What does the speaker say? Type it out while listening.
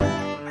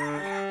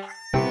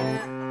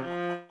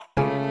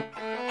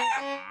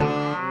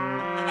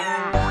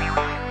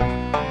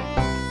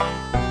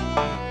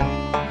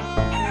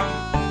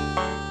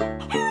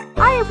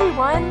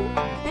everyone!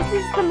 This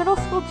is the Middle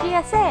School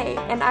GSA,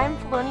 and I'm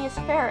Felonious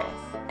Ferris,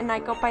 and I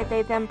go by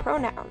they, them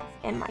pronouns,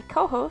 and my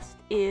co-host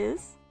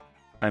is...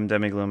 I'm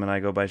Demigloom, and I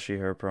go by she,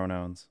 her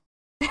pronouns.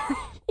 How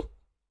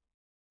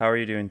are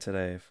you doing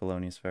today,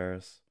 Felonious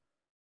Ferris?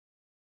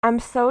 I'm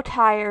so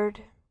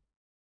tired,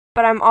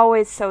 but I'm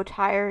always so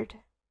tired.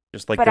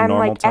 Just like but the I'm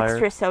normal like tired?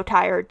 extra so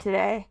tired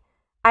today.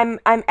 I'm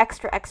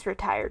extra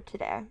tired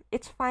today.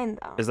 It's fine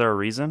though. Is there a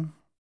reason?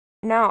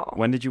 No.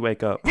 When did you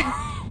wake up?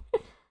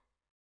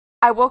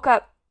 I woke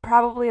up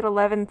probably at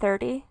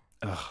 11:30.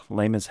 Ugh,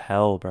 lame as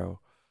hell, bro.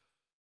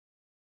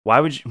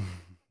 Why would you...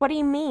 What do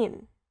you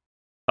mean?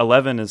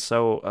 11 is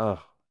so...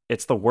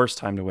 it's the worst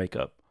time to wake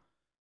up.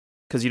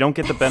 Because you don't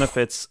get the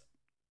benefits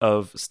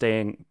of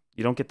staying...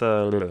 You don't get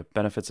the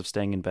benefits of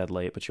staying in bed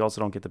late, but you also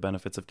don't get the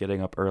benefits of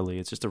getting up early.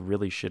 It's just a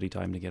really shitty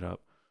time to get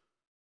up.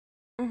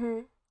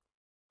 Mhm.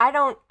 I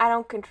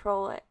don't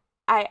control it.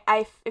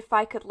 I if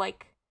I could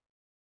like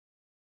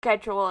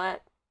schedule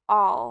it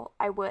all,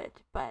 I would,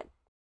 but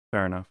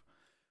Fair enough.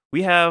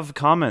 We have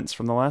comments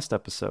from the last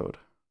episode.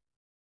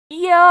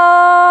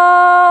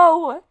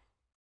 yo!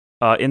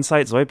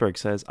 Insight Zoidberg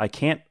says, I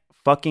can't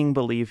fucking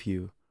believe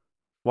you.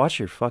 Watch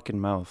your fucking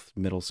mouth,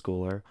 middle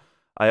schooler.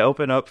 I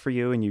open up for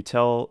you and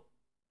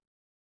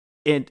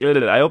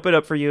I open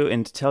up for you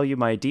and tell you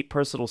my deep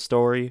personal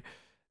story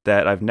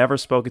that I've never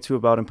spoken to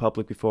about in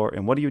public before.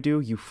 And what do?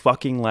 You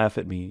fucking laugh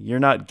at me. You're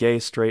not gay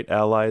straight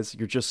allies.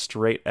 You're just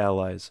straight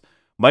allies.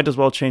 Might as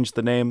well change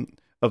the name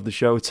of the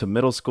show to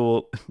Middle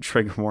School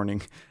Trigger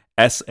Warning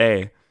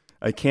SA.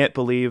 I can't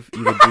believe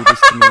you would do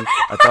this to me.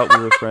 I thought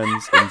we were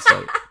friends.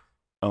 Insight.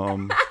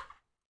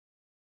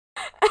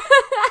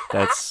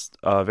 That's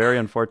very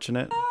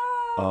unfortunate.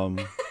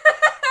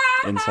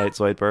 Insight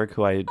Zoidberg,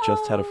 who I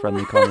just had a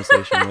friendly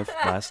conversation with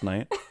last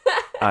night.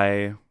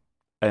 I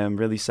am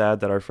really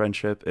sad that our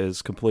friendship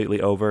is completely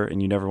over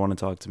and you never want to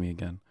talk to me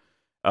again.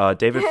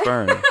 David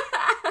Fern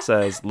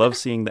says, love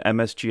seeing the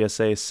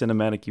MSGSA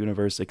cinematic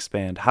universe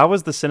expand. How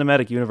is the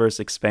cinematic universe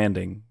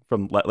expanding?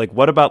 From like,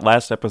 what about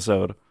last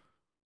episode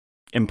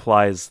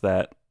implies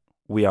that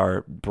we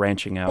are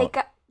branching out?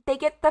 They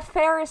get the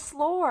Ferris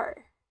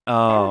lore.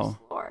 Oh, Ferris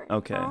lore,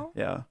 okay, you know?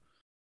 yeah.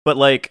 But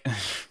like,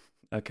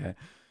 okay,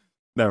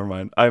 never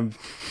mind. I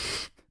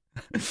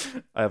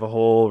have a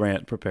whole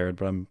rant prepared,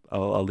 but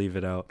I'll leave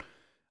it out.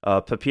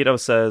 Pepito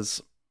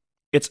says,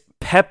 it's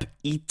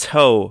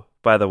Pep-ito,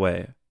 by the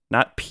way,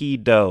 not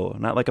pedo,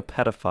 not like a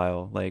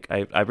pedophile. Like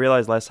I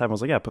realized last time I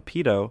was like, yeah,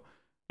 Pepito.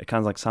 It kind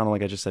of like sounded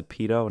like I just said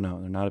pedo. No,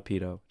 they're not a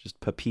pedo, just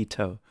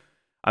Pepito.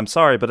 I'm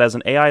sorry, but as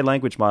an AI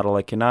language model,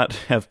 I cannot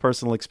have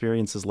personal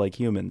experiences like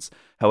humans.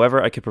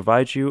 However, I could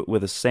provide you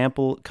with a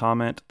sample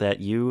comment that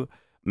you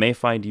may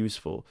find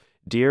useful.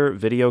 Dear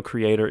video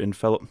creator and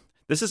fellow...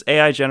 This is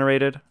AI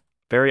generated,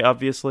 very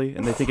obviously,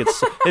 and you think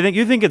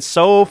it's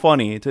so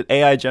funny to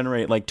AI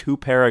generate like 2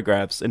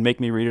 paragraphs and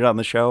make me read it on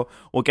the show.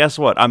 Well, guess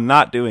what? I'm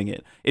not doing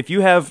it. If you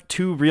have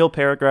 2 real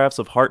paragraphs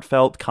of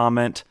heartfelt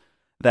comment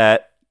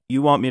that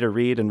you want me to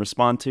read and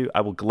respond to,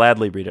 I will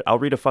gladly read it. I'll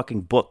read a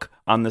fucking book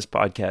on this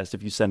podcast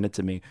if you send it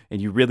to me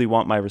and you really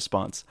want my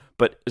response.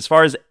 But as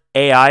far as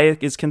AI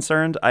is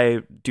concerned,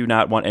 I do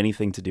not want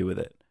anything to do with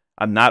it.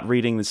 I'm not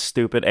reading this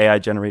stupid AI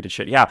generated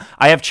shit. Yeah,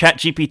 I have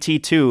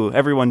ChatGPT too.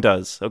 Everyone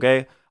does,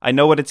 okay? I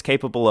know what it's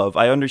capable of.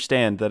 I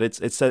understand that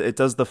it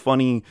does the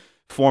funny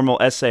formal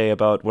essay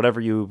about whatever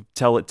you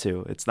tell it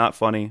to. It's not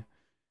funny.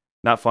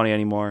 Not funny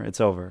anymore.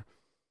 It's over.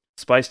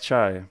 Spice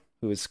Chai,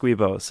 who is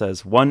Squeebo,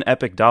 says, $1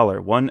 epic,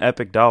 $1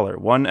 epic,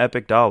 $1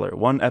 epic,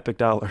 $1 epic,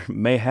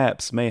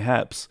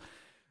 mayhaps.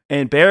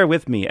 And bear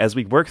with me as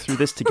we work through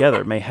this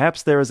together.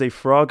 Mayhaps there is a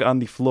frog on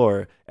the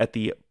floor at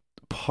the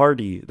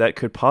party that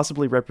could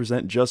possibly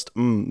represent just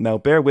Now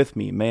bear with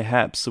me,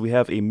 mayhaps. So we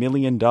have $1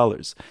 million.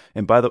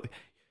 And by the way,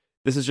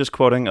 this is just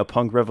quoting a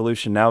Punk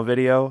Revolution Now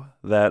video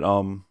that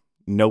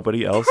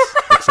nobody else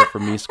except for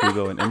me,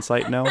 Squeebo, and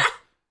Insight know.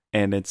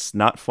 And it's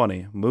not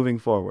funny. Moving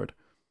forward.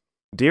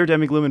 Dear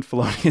Demigloom and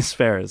Felonious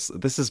Ferris,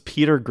 this is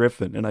Peter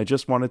Griffin, and I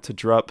just wanted to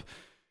drop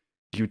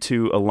you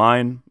 2 a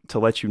line to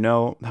let you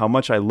know how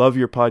much I love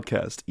your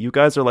podcast. You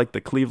guys are like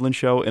the Cleveland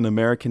Show and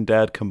American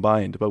Dad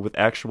combined, but with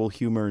actual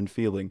humor and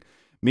feeling.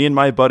 Me and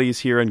my buddies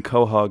here in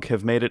Quahog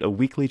have made it a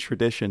weekly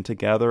tradition to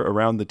gather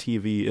around the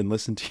TV and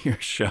listen to your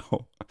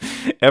show.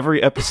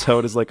 Every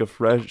episode is like a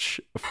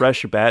fresh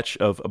batch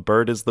of A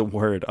Bird is the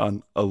Word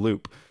on a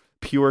loop.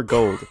 Pure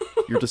gold.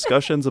 Your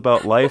discussions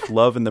about life,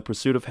 love, and the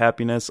pursuit of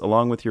happiness,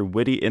 along with your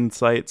witty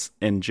insights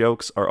and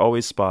jokes, are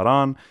always spot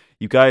on.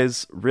 You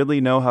guys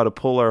really know how to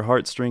pull our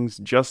heartstrings,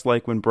 just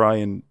like when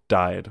Brian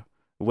died.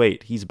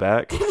 Wait, he's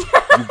back?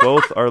 You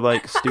both are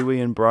like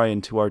Stewie and Brian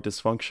to our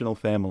dysfunctional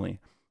family.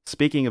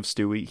 Speaking of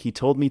Stewie, he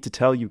told me to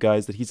tell you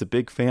guys that he's a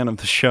big fan of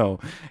the show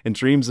and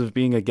dreams of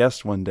being a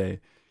guest one day.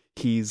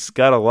 He's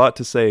got a lot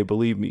to say,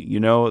 believe me. You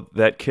know,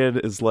 that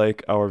kid is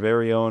like our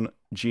very own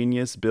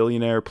genius,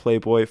 billionaire,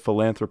 playboy,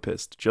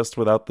 philanthropist, just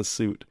without the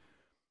suit.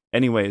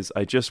 Anyways,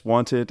 I just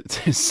wanted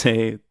to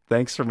say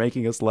thanks for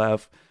making us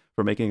laugh,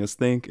 for making us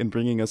think, and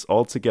bringing us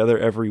all together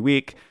every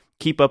week.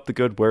 Keep up the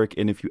good work,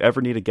 and if you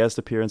ever need a guest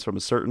appearance from a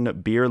certain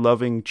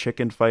beer-loving,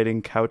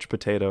 chicken-fighting couch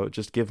potato,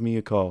 just give me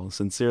a call.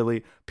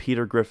 Sincerely,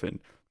 Peter Griffin.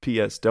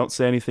 P.S. Don't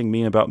say anything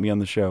mean about me on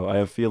the show. I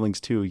have feelings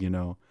too, you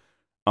know.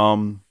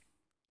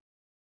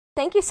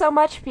 Thank you so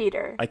much,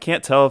 Peter. I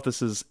can't tell if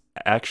this is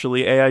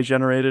actually AI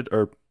generated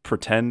or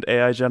pretend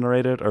AI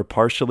generated or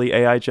partially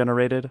AI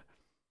generated,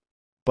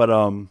 but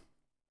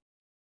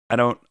I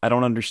don't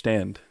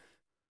understand.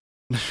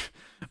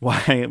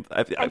 Why?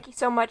 Thank you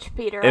so much,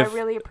 Peter. I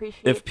really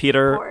appreciate if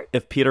Peter support.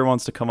 If Peter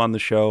wants to come on the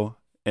show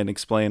and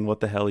explain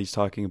what the hell he's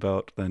talking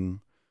about,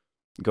 then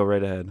go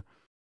right ahead.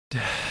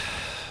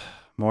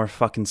 More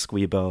fucking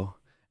squeebo.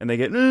 And they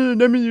get,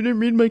 that means you didn't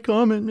read my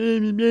comment.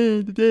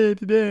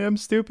 I'm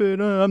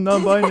stupid. I'm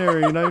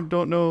non-binary and I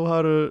don't know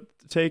how to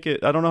take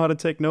it. I don't know how to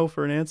take no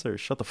for an answer.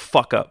 Shut the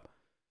fuck up.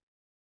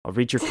 I'll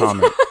read your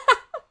comment.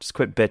 Just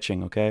quit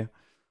bitching, okay?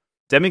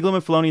 Demi Gloom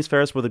and Felonious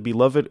Ferris were the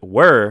beloved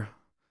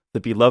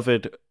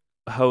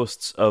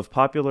hosts of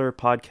popular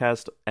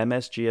podcast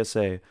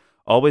MSGSA,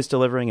 always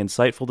delivering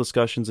insightful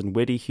discussions and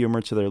witty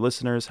humor to their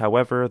listeners.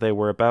 However, they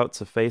were about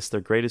to face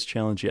their greatest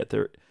challenge yet.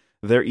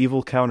 Their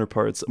evil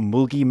counterparts,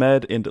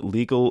 Mulgimed and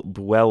Legal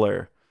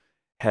Dweller,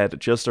 had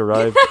just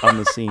arrived on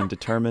the scene,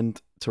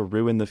 determined to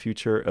ruin the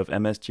future of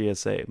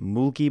MSGSA.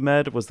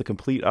 Mulgimed was the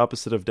complete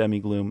opposite of Demi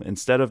Gloom.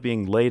 Instead of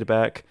being laid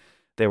back,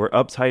 they were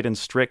uptight and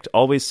strict,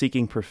 always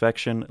seeking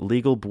perfection.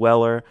 Legal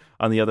Dweller,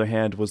 on the other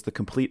hand, was the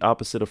complete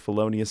opposite of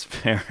Felonious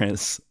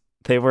Ferris.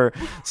 They were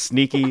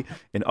sneaky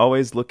and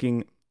always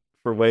looking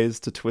for ways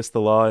to twist the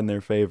law in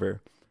their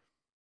favor.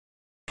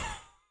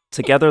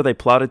 Together, they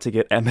plotted to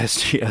get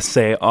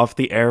MSGSA off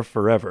the air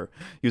forever.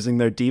 Using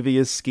their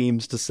devious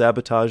schemes to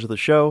sabotage the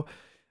show,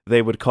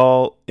 they would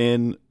call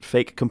in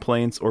fake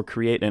complaints or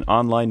create an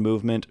online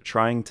movement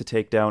trying to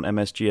take down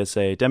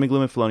MSGSA. Demi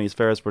Gloom and Felonious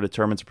Ferris were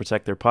determined to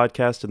protect their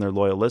podcast and their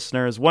loyal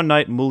listeners. One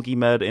night,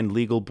 Mulgimed and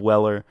Legal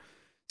Dweller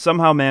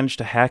somehow managed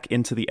to hack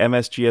into the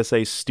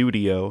MSGSA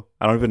studio.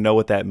 I don't even know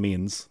what that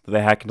means.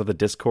 They hack into the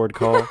Discord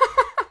call,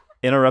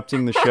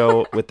 interrupting the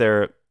show with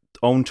their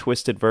own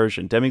twisted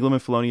version. Demi Gloom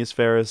and Felonious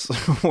Ferris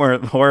were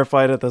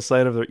horrified at the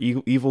sight of their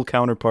evil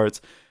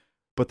counterparts,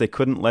 but they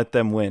couldn't let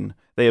them win.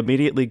 They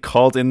immediately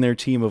called in their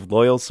team of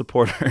loyal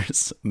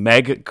supporters,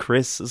 Meg,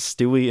 Chris,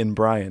 Stewie, and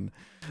Brian.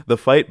 The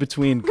fight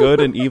between good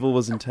and evil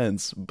was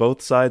intense,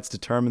 both sides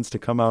determined to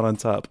come out on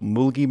top.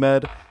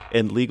 Mulgimed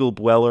and Legal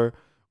Dweller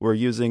were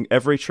using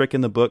every trick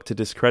in the book to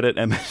discredit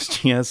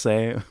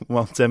MSGSA,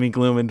 while Demi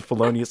Gloom and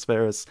Felonious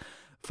Ferris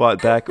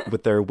fought back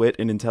with their wit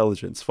and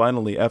intelligence.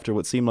 Finally, after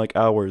what seemed like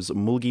hours,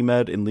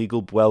 Mulgimed and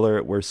Legal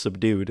Dweller were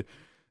subdued.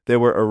 They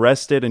were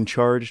arrested and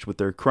charged with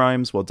their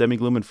crimes, while Demi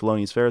Gloom and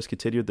Felonious Ferris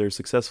continued their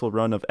successful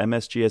run of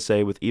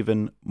MSGSA with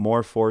even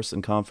more force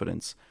and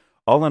confidence.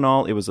 All in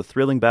all, it was a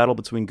thrilling battle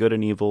between good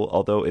and evil,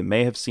 although it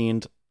may have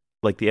seemed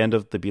like the end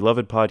of the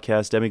beloved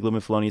podcast. Demi Gloom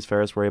and Felonious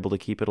Ferris were able to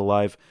keep it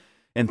alive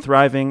and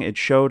thriving. It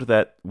showed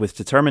that with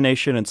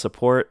determination and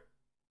support,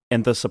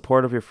 and the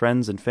support of your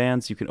friends and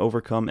fans, you can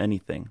overcome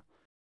anything.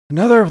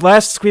 Another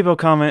last Squeebo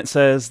comment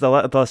says,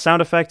 the sound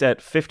effect at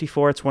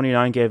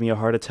 54:29 gave me a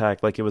heart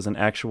attack like it was an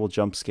actual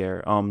jump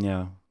scare.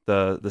 Yeah,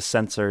 the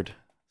censored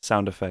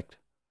sound effect.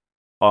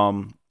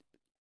 I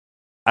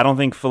don't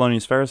think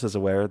Felonious Ferris is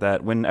aware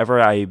that whenever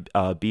I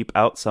beep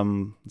out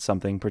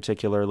something,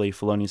 particularly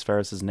Felonious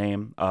Ferris's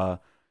name, I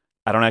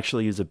don't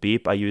actually use a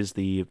beep. I use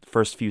the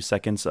first few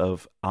seconds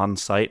of On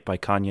Sight by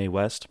Kanye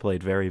West,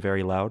 played very,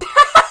 very loud.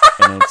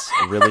 And it's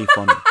really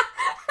funny.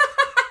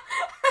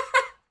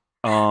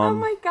 Oh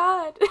my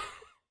god.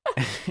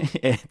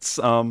 It's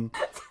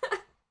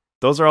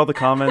those are all the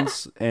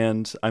comments,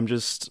 and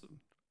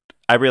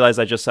I realized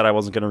I just said I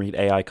wasn't going to read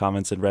AI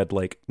comments and read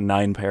like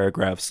 9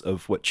 paragraphs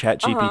of what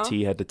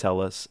ChatGPT had to tell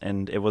us,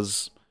 and it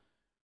was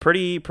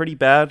pretty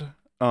bad.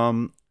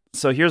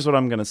 So here's what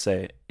I'm going to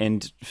say,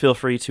 and feel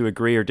free to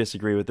agree or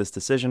disagree with this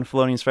decision,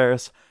 Felonious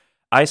Ferris.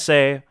 I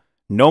say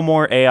no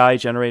more AI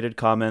generated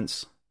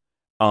comments.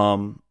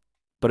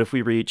 But if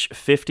we reach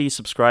 50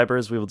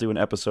 subscribers, we will do an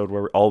episode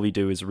where all we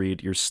do is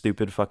read your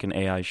stupid fucking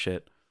AI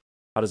shit.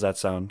 How does that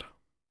sound?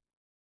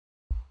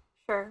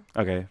 Sure.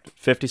 Okay,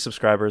 50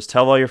 subscribers.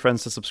 Tell all your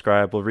friends to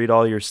subscribe. We'll read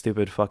all your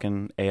stupid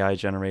fucking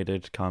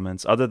AI-generated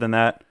comments. Other than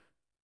that,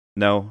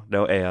 no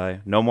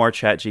AI. No more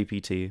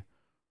ChatGPT.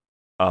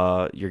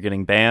 You're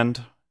getting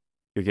banned,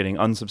 you're getting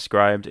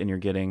unsubscribed, and you're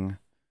getting...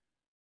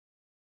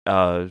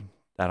 I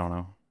don't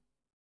know.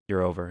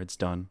 You're over. It's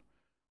done.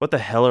 What the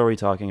hell are we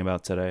talking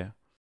about today?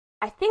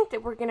 I think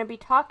that we're going to be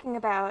talking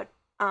about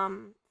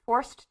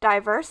forced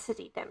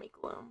diversity, Demi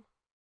Gloom.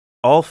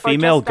 All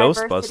female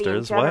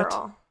Ghostbusters,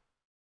 what?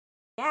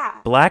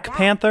 Yeah. Black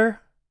Panther?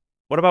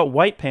 What about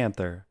White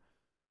Panther?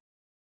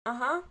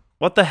 Uh-huh.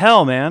 What the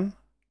hell, man?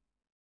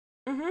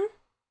 Mm-hmm.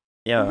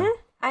 Yeah. Mm-hmm.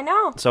 I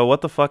know. So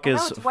what the fuck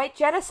is... it's white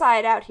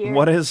genocide out here.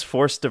 What is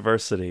forced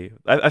diversity?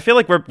 I feel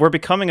like we're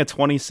becoming a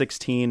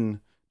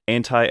 2016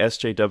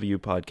 anti-SJW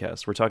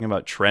podcast. We're talking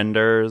about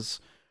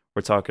trenders.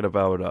 We're talking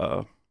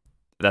about...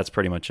 That's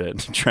pretty much it.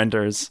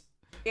 Trenders.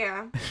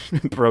 Yeah.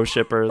 Bro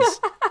shippers.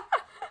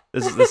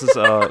 This is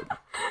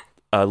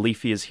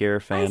Leafy is Here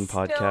fan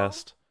still-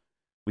 podcast.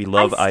 We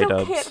love I still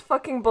iDubbbz. can't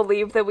fucking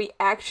believe that we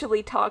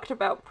actually talked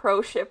about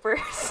pro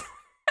shippers.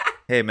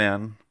 Hey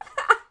man,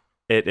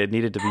 it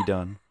needed to be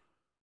done.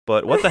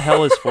 But what the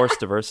hell is forced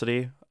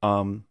diversity?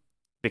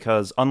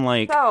 Because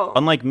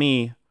unlike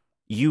me,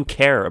 you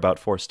care about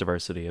forced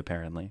diversity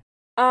apparently.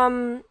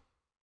 You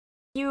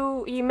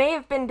may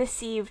have been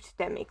deceived,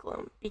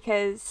 Demigloom,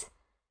 because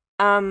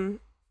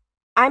I'm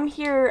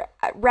here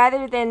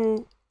rather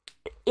than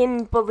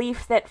in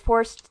belief that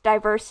forced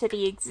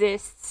diversity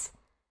exists.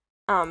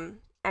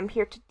 I'm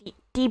here to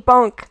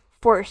debunk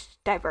forced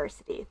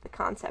diversity, the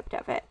concept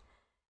of it.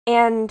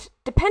 And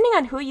depending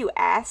on who you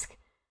ask,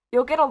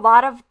 you'll get a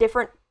lot of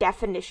different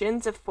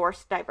definitions of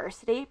forced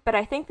diversity, but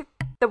I think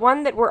the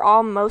one that we're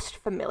all most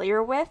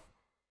familiar with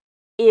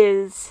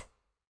is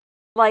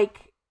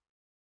like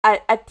a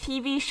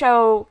TV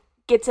show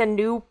gets a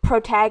new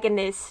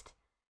protagonist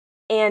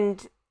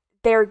and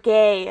they're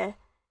gay,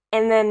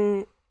 and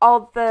then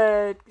all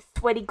the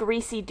sweaty,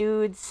 greasy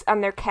dudes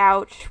on their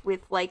couch with,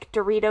 like,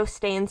 Dorito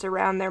stains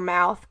around their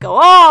mouth go,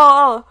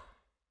 oh!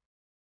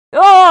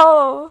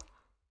 Oh!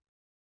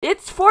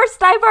 It's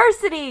forced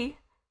diversity!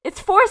 It's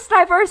forced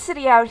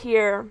diversity out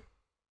here!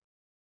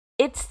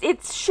 It's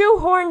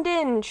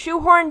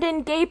shoehorned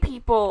in gay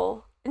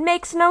people. It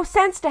makes no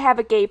sense to have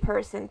a gay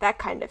person, that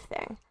kind of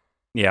thing.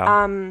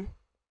 Yeah.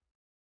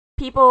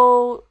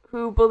 People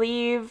who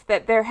believe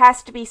that there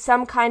has to be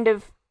some kind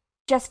of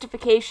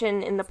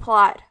justification in the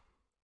plot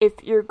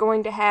if you're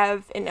going to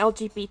have an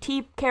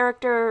LGBT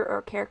character or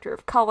a character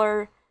of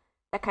color,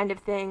 that kind of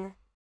thing.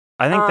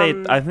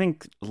 I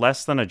think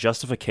less than a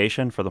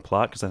justification for the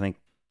plot, because I think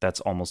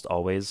that's almost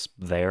always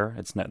there.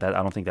 It's not that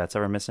I don't think that's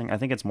ever missing. I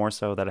think it's more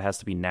so that it has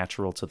to be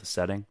natural to the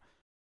setting.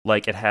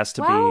 Like it has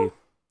to be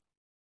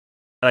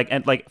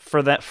like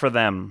for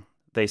them,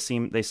 they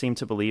seem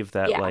to believe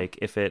that like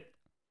if it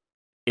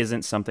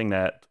isn't something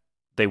that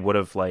they would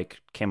have like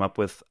came up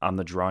with on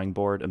the drawing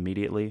board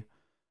immediately,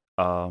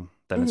 then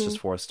it's just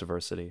forced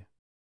diversity.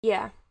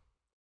 Yeah.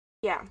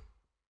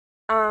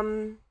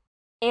 And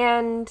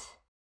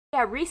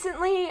yeah,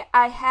 recently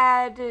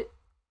I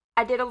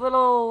did a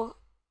little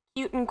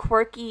cute and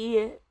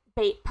quirky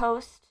bait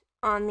post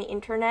on the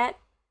internet,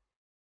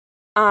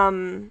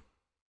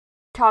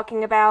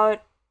 talking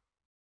about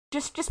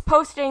just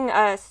posting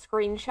a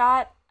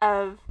screenshot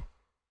of,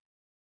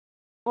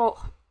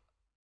 well,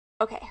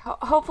 okay,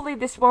 hopefully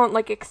this won't,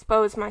 like,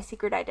 expose my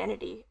secret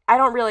identity. I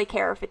don't really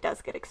care if it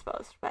does get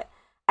exposed, but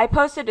I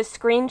posted a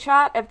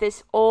screenshot of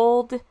this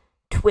old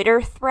Twitter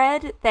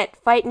thread that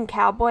Fightin'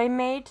 Cowboy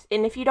made.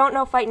 And if you don't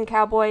know Fightin'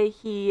 Cowboy,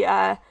 he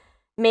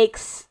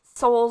makes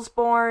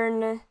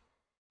Soulsborne,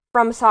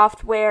 From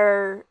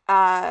Software,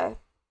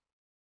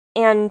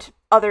 and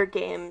other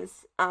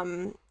games,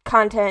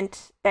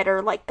 content that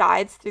are like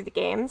guides through the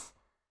games.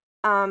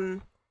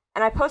 And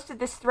I posted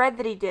this thread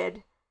that he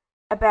did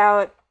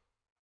about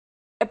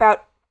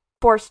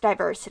forced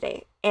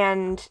diversity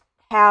and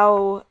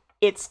how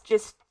it's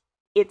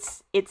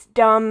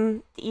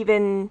dumb to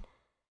even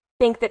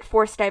think that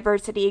forced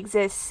diversity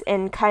exists,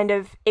 and kind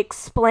of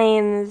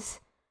explains,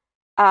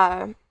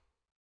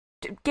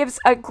 gives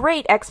a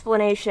great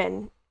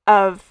explanation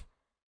of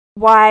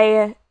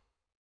why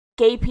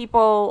gay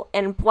people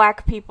and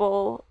black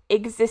people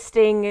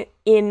existing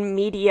in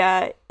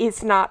media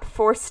is not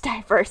forced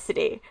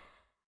diversity.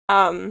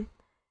 And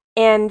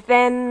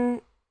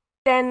then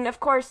of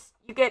course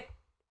you get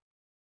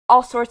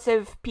all sorts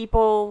of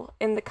people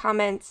in the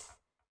comments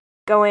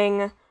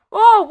going,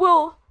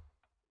 oh,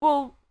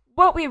 well,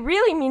 what we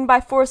really mean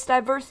by forced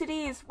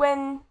diversity is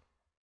when,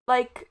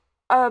 like,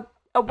 a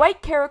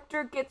white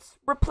character gets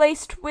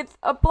replaced with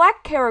a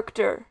black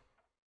character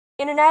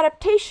in an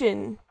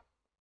adaptation.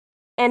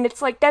 And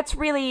it's like, that's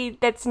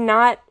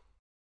not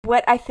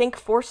what I think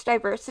forced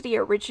diversity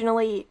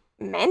originally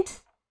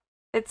meant.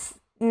 It's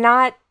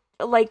not,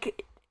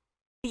 like,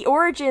 the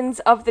origins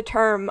of the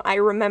term I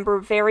remember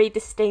very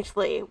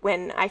distinctly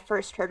when I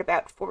first heard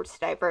about forced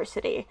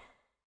diversity,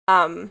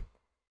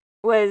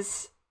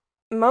 was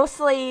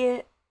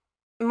mostly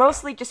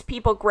just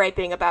people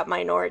griping about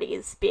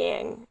minorities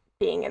being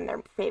in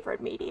their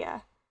favorite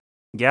media.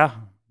 Yeah,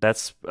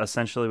 that's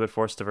essentially what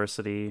forced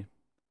diversity.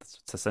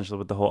 It's essentially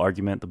what the whole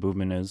argument, the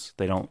movement is.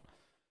 They don't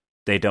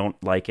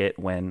like it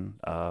when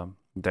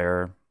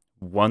their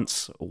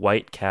once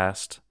white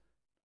cast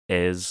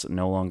is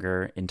no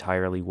longer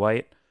entirely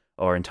white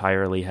or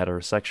entirely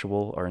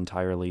heterosexual or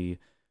entirely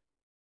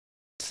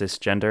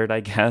cisgendered,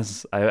 I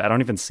guess. I don't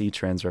even see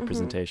trans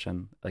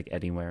representation like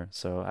anywhere,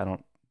 so I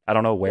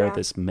don't know where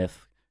this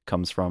myth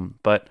comes from.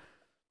 But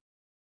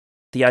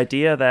the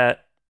idea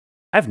that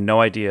I have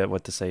no idea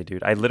what to say,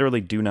 dude. I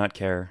literally do not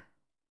care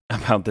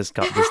about this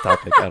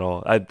topic at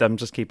all. I'm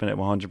just keeping it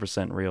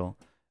 100% real.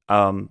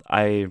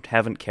 I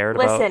haven't cared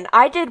about... Listen,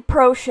 I did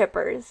pro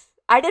shippers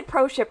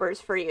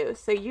for you,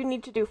 so you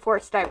need to do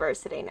forced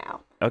diversity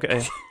now.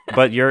 Okay,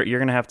 but you're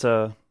gonna have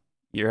to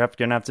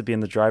be in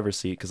the driver's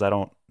seat because I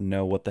don't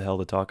know what the hell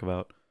to talk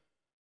about.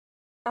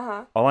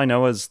 All I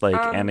know is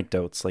like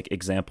anecdotes, like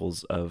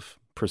examples of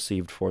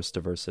perceived forced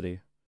diversity.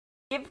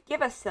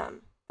 Give us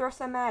some. Throw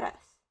some at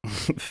us.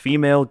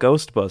 Female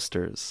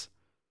Ghostbusters.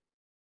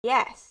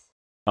 Yes.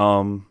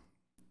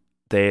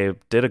 They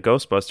did a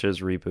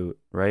Ghostbusters reboot,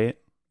 right?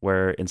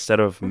 Where instead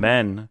of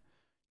men,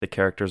 the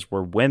characters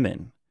were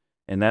women,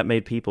 and that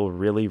made people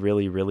really,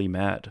 really, really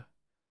mad.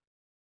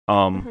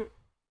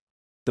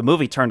 The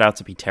movie turned out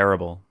to be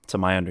terrible, to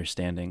my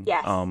understanding.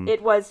 Yes,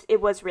 it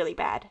was really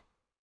bad.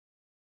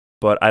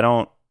 But I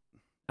don't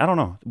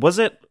know. Was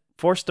it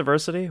forced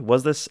diversity?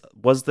 Was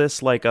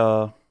this like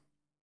an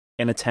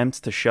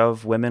attempt to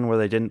shove women where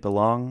they didn't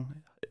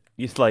belong?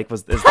 Is that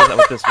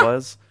what this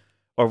was?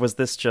 Or was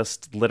this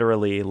just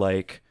literally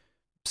like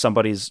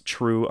somebody's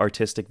true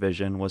artistic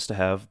vision was to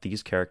have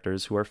these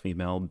characters who are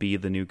female be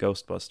the new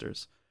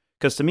Ghostbusters?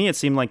 Because to me, it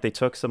seemed like they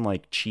took some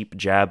like cheap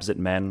jabs at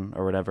men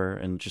or whatever,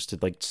 and just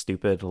did like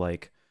stupid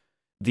like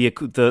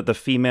the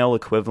female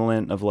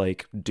equivalent of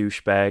like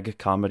douchebag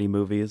comedy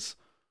movies.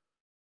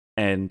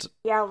 And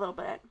yeah, a little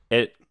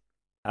bit.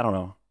 I don't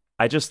know.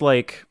 I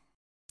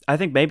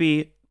think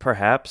maybe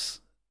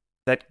perhaps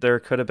that there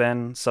could have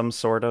been some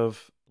sort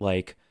of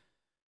like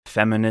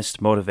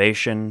feminist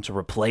motivation to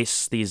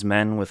replace these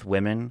men with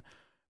women,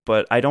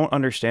 but I don't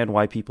understand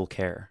why people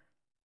care.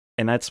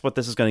 And that's what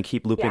this is going to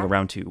keep looping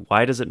around to.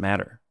 Why does it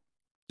matter?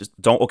 Just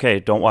don't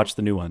watch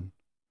the new one.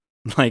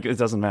 Like, it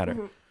doesn't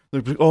matter.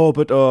 They're like, oh,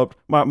 but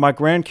my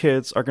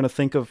grandkids are going to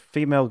think of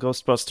female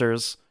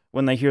Ghostbusters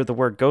when they hear the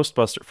word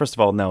Ghostbuster. First of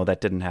all, no,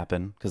 that didn't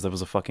happen because it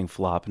was a fucking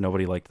flop.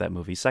 Nobody liked that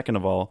movie. Second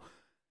of all,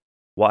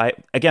 why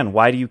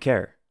do you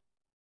care?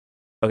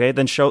 Okay,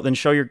 then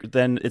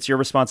it's your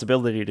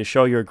responsibility to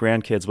show your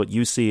grandkids what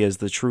you see as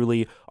the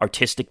truly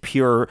artistic,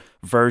 pure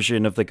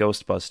version of the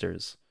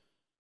Ghostbusters.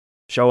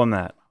 Show them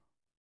that.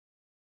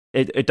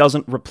 It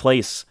doesn't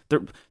replace.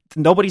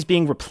 Nobody's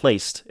being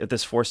replaced at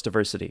this forced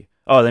diversity.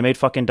 Oh, they made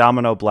fucking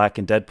Domino black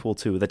in Deadpool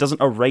 2. That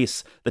doesn't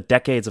erase the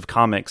decades of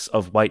comics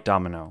of white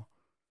Domino.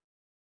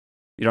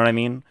 You know what I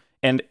mean?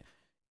 And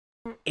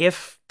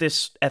if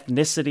this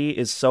ethnicity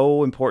is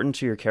so important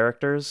to your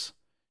characters,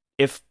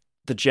 if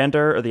the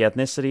gender or the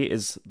ethnicity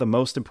is the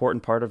most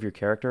important part of your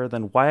character,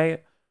 then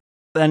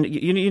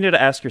you need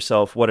to ask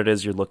yourself what it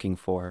is you're looking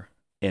for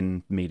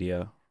in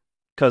media.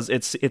 Because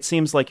it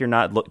seems like you're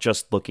not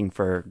just looking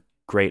for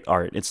great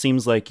art. It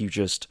seems like you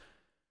just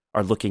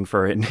are looking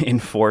for an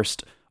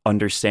enforced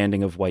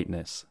understanding of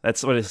whiteness.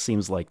 That's what it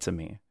seems like to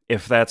me.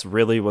 If that's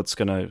really what's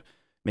going to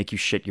make you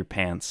shit your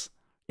pants,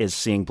 is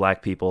seeing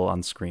black people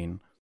on screen.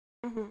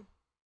 Mm-hmm.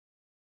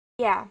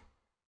 Yeah.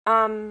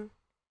 The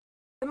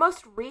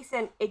most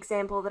recent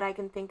example that I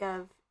can think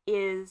of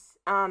is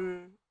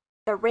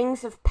the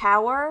Rings of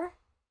Power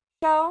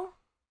show,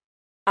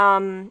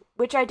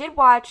 which I did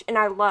watch and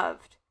I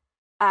loved.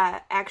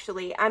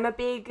 Actually, I'm a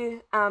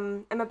big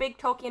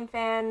Tolkien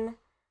fan.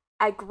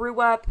 I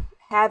grew up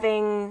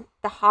having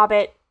The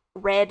Hobbit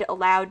read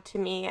aloud to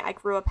me. I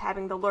grew up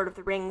having the Lord of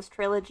the Rings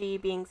trilogy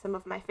being some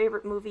of my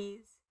favorite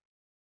movies.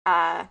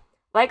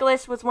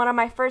 Legolas was one of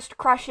my first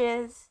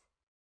crushes.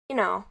 You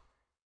know,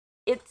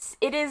 it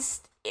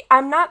is.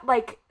 I'm not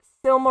like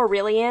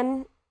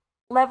Silmarillion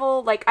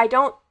level. Like, I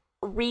don't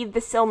read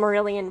the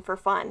Silmarillion for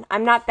fun.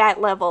 I'm not that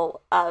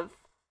level of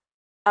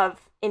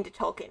into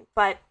Tolkien,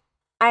 but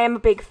I am a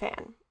big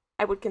fan.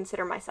 I would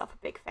consider myself a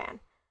big fan.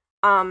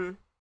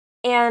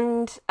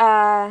 And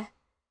a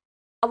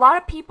lot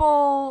of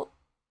people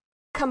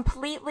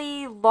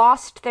completely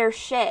lost their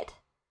shit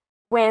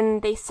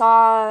when they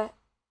saw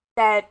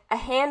that a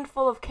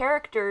handful of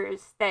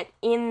characters that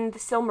in the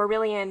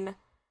Silmarillion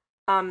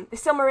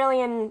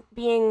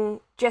being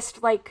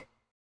just like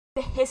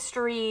the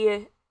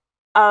history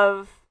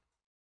of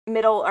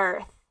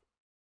Middle-earth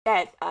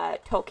that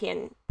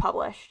Tolkien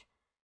published.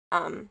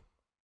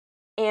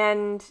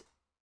 And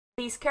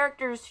these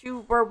characters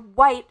who were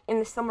white in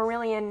the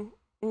Silmarillion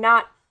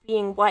not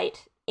being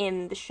white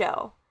in the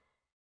show.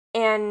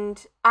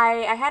 And I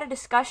had a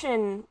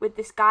discussion with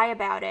this guy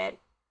about it,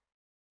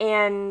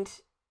 and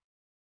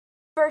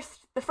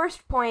the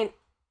first point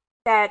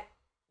that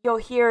you'll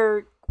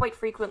hear quite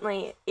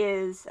frequently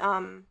is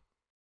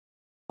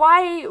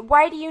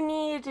why do you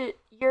need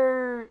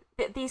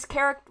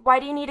why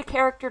do you need a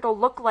character to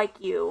look like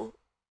you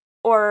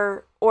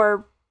or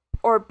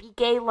be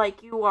gay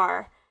like you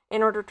are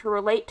in order to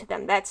relate to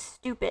them? That's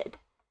stupid,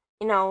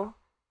 you know.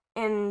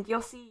 And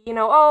you'll see, you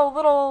know,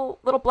 oh,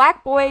 little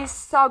black boys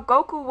saw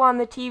Goku on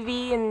the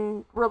TV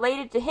and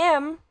related to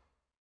him,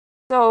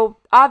 so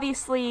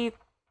obviously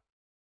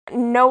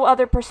no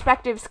other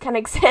perspectives can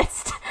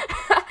exist.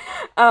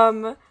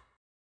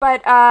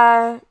 But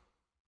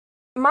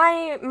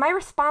my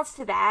response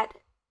to that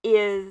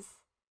is,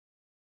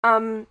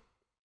 you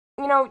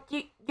know,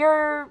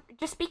 you're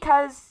just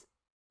because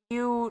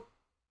you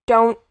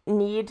don't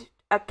need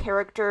a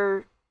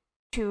character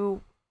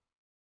to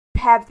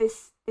have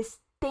this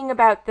thing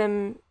about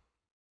them,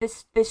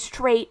 this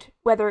trait,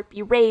 whether it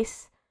be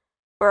race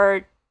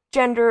or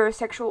gender or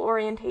sexual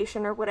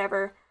orientation or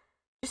whatever,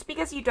 just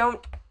because you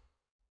don't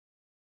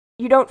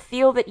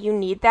feel that you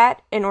need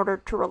that in order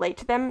to relate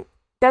to them,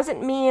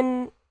 doesn't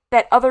mean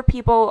that other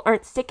people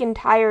aren't sick and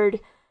tired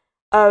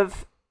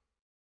of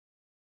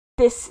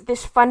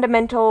this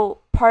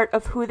fundamental part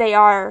of who they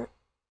are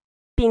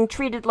being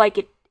treated like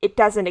it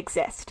doesn't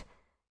exist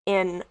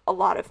in a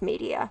lot of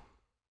media.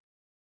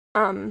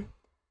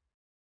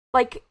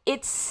 Like,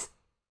 it's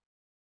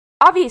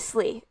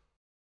obviously,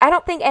 I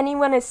don't think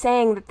anyone is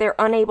saying that they're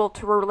unable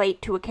to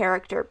relate to a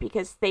character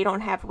because they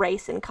don't have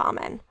race in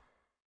common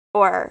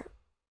or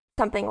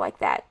something like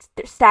that,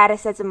 their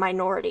status as a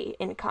minority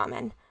in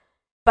common.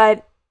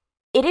 But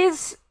it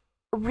is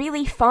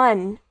really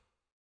fun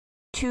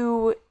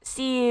to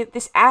see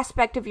this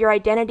aspect of your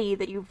identity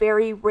that you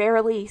very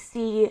rarely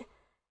see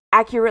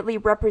accurately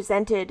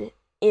represented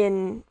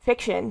in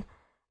fiction,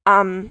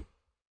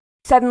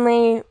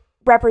 suddenly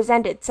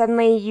represented.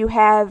 Suddenly you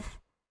have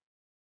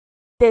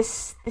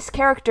this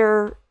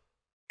character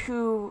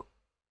who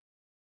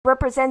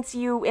represents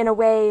you in a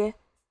way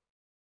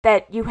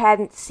that you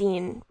hadn't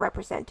seen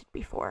represented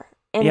before.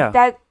 And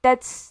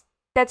that's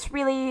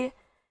really,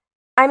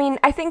 I mean,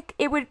 I think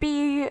it would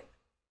be,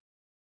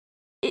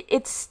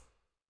 it's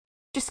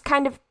just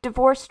kind of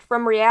divorced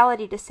from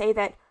reality to say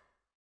that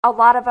a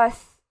lot of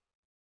us,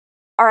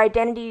 our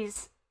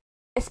identities,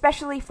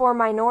 especially for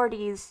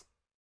minorities,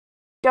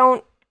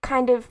 don't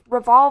kind of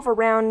revolve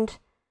around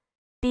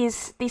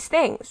these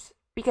things,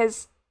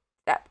 because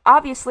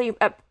obviously,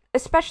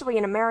 especially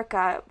in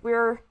America,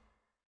 we're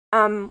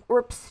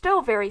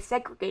still very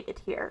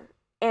segregated here,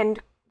 and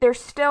there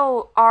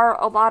still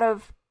are a lot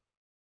of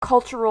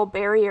cultural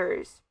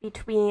barriers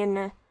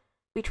between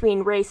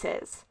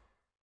races,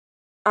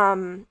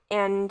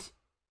 and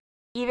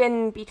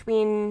even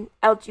between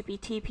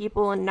LGBT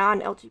people and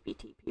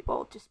non-LGBT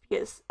people, just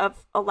because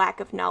of a lack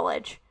of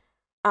knowledge.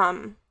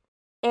 And,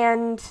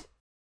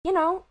 you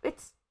know,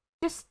 it's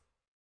just,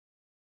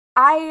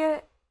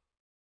 I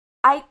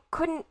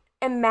couldn't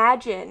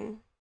imagine,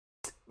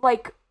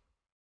 like,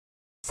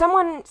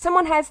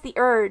 someone has the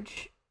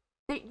urge,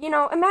 you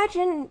know,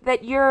 imagine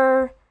that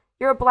you're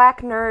a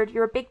black nerd,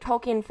 you're a big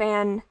Tolkien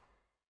fan.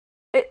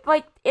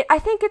 I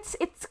think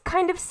it's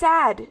kind of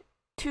sad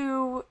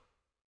to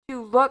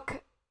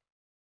look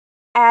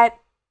at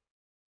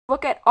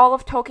all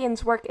of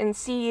Tolkien's work and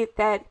see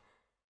that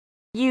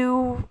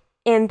you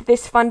and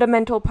this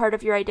fundamental part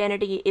of your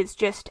identity is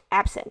just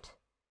absent.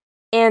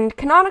 And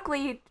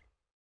canonically,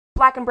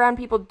 black and brown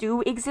people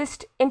do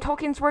exist in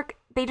Tolkien's work.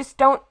 They just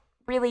don't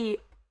really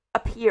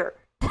appear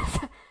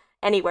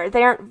anywhere.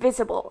 They aren't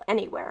visible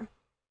anywhere.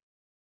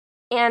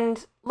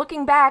 And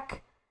looking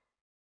back,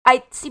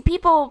 I see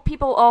people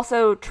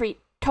also treat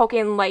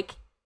Tolkien like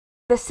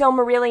the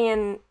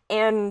Silmarillion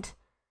and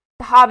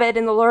The Hobbit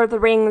and The Lord of the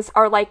Rings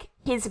are like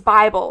his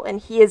Bible, and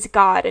he is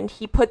God, and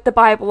he put the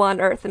Bible on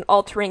Earth, and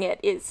altering it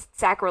is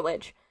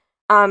sacrilege.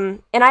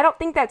 And I don't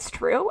think that's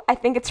true. I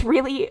think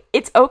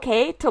it's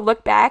okay to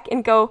look back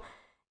and go,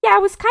 yeah,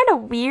 it was kind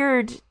of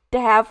weird to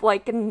have,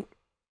 like,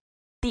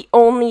 the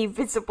only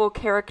visible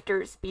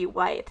characters be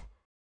white.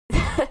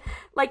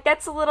 Like,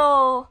 that's a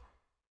little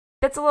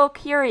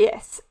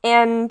curious.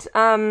 And,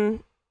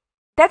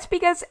 that's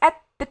because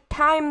at the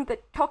time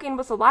that Tolkien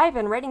was alive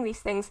and writing these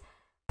things,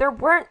 there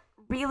weren't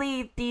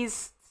really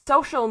these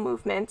social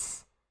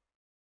movements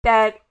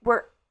that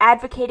were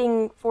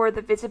advocating for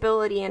the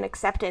visibility and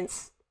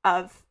acceptance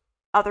of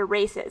other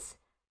races.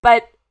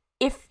 But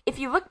if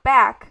you look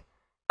back,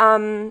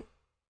 at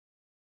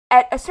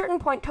a certain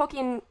point,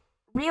 Tolkien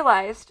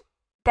realized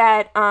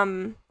that,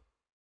 I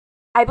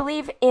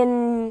believe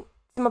in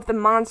some of the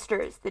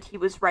monsters that he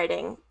was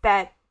writing,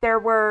 that there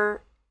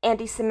were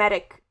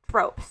anti-Semitic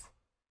tropes.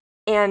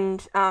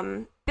 And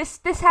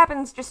this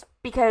happens just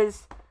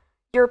because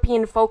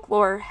European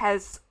folklore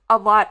has a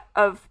lot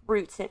of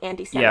roots in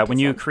anti-Semitism. Yeah, when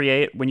you're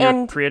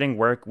creating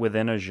work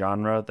within a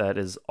genre that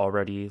is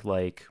already,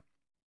 like,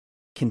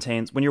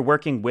 when you're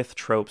working with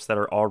tropes that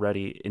are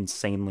already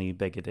insanely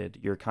bigoted,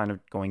 you're kind of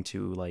going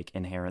to, like,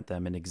 inherit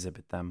them and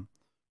exhibit them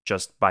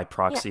just by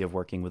proxy of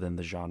working within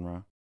the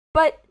genre.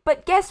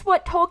 But guess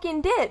what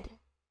Tolkien did?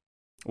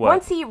 What?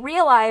 Once he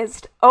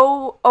realized,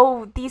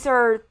 oh, these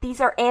are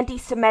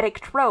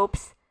anti-Semitic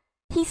tropes,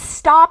 he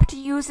stopped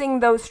using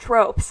those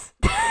tropes.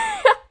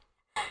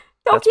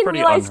 Tolkien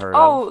realized,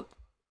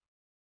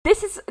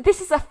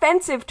 this is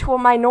offensive to a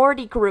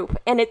minority group,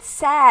 and it's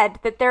sad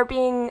that they're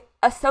being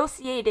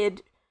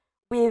associated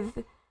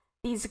with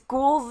these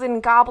ghouls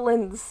and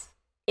goblins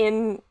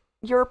in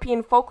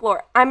European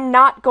folklore. I'm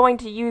not going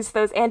to use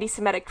those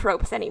anti-Semitic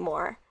tropes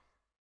anymore.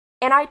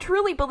 And I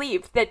truly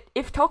believe that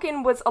if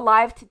Tolkien was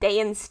alive today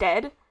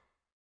instead,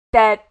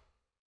 that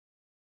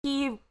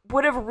he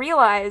would have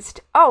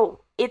realized, oh,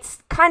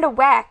 it's kind of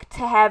whack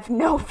to have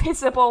no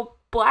visible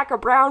black or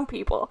brown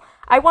people.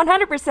 I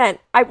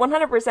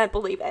 100%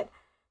 believe it.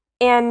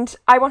 And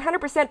I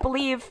 100%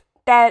 believe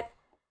that,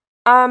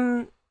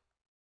 when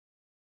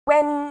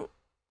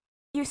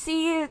you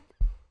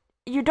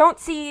don't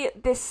see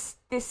this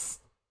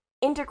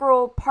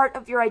integral part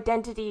of your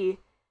identity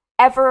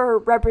ever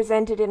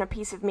represented in a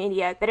piece of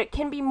media, that it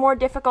can be more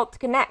difficult to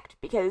connect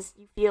because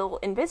you feel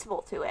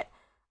invisible to it.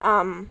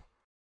 I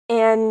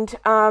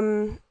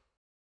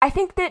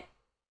think that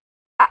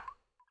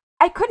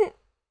I couldn't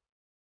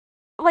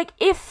like,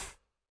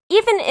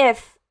 even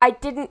if I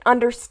didn't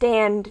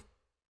understand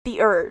the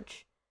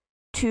urge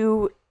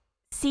to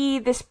see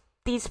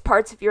these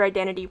parts of your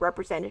identity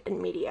represented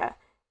in media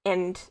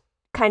and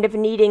kind of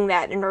needing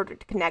that in order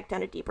to connect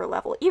on a deeper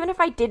level, even if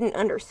I didn't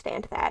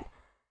understand that,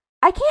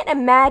 I can't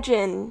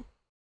imagine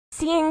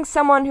seeing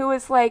someone who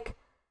is like,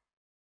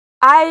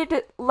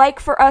 I'd like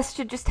for us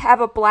to just have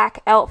a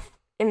black elf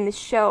in this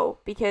show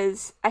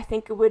because I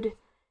think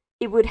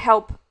it would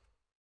help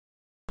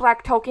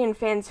Black Tolkien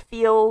fans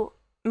feel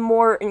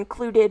more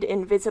included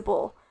and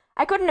visible.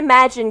 I couldn't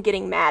imagine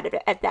getting mad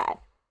at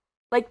that.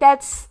 Like,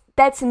 that's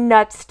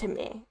nuts to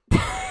me.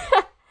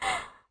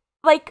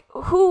 Like,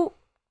 who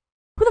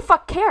the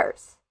fuck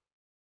cares?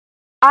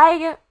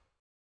 I,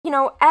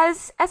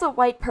 as a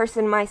white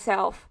person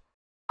myself,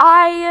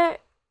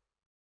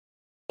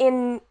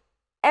 in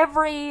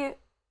every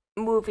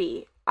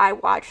movie I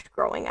watched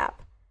growing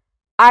up,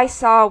 I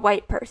saw a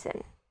white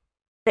person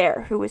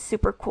there who was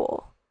super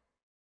cool.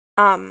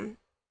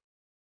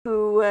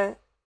 Who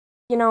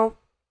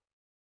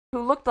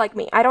looked like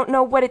me. I don't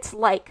know what it's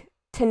like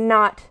to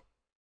not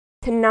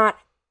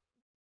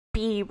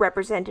be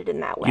represented in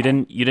that way.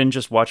 You didn't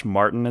just watch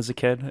Martin as a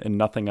kid and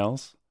nothing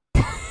else?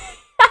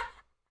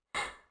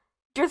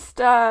 Just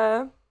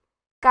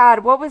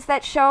God, what was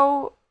that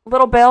show?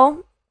 Little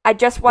Bill? I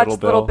just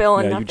watched Little Bill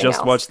and nothing else. Yeah, you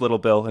just watched Little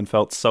Bill and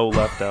felt so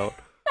left out.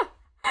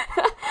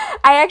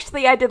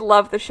 I did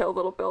love the show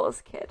Little Bill as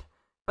a kid.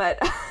 But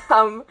like,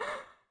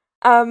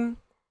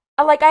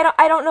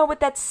 I don't know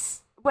what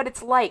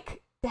it's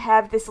like to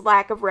have this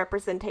lack of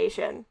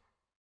representation.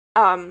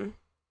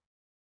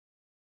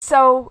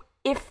 So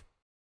if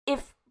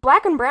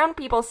black and brown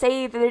people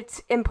say that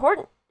it's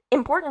important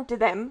to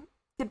them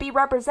to be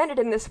represented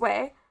in this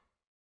way,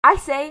 I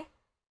say,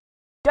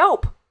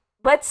 dope.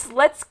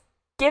 Let's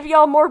give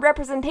y'all more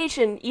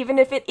representation, even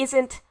if it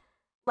isn't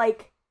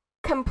like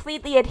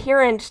completely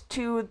adherent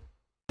to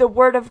the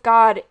Word of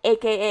God,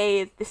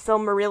 aka the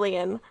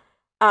Silmarillion.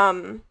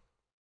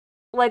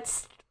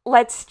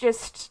 Let's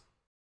just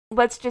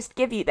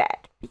give you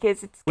that,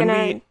 because it's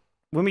gonna.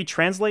 When we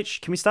translate,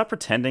 can we stop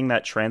pretending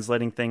that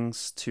translating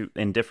things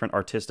in different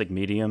artistic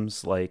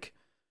mediums, like,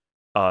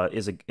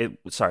 can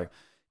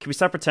we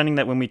stop pretending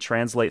that when we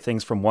translate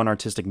things from one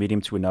artistic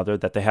medium to another,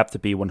 that they have to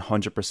be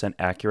 100%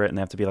 accurate and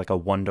they have to be like a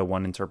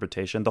 1-to-1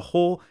 interpretation? The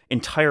whole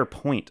entire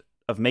point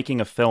of making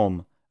a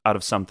film out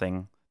of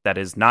something that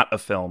is not a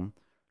film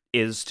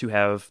is to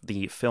have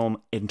the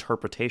film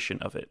interpretation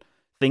of it.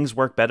 Things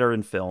work better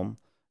in film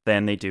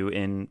than they do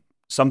in...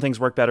 Some things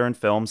work better in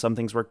film, some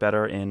things work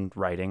better in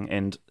writing,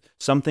 and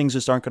some things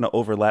just aren't going to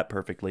overlap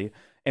perfectly.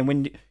 And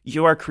when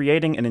you are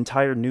creating an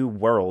entire new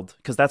world,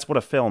 because that's what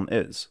a film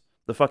is.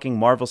 The fucking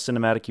Marvel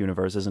Cinematic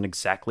Universe isn't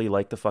exactly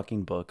like the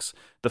fucking books.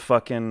 The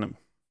fucking...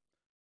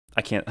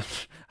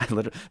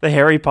 the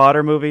Harry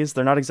Potter movies,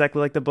 they're not exactly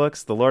like the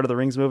books. The Lord of the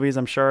Rings movies,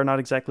 I'm sure, are not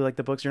exactly like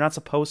the books. You're not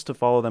supposed to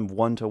follow them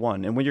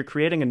 1-to-1. And when you're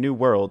creating a new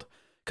world,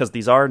 because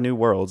these are new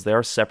worlds, they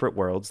are separate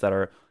worlds that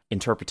are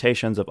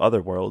interpretations of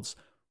other worlds,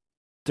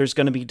 there's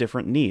going to be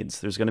different needs.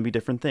 There's going to be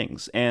different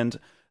things. And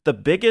the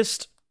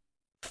biggest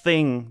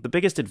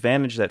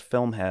advantage that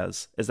film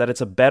has is that it's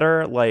a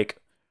better, like,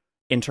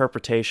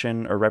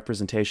 interpretation or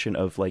representation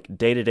of, like,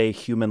 day-to-day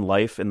human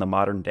life in the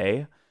modern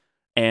day.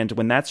 And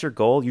when that's your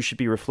goal, you should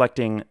be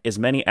reflecting as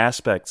many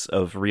aspects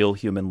of real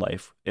human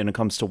life when it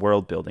comes to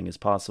world building as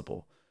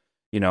possible,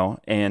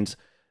 and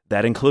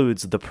that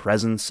includes the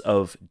presence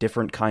of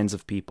different kinds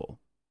of people.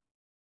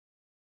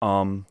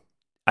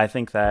 I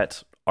think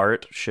that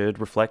art should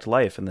reflect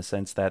life in the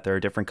sense that there are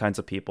different kinds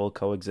of people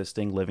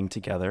coexisting, living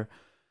together,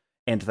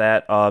 and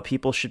that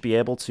people should be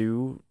able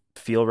to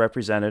feel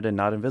represented and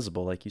not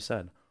invisible, like you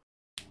said.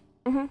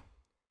 Mm-hmm.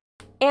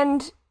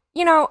 And,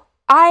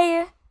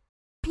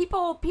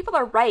 people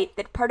are right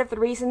that part of the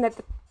reason that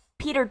the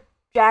Peter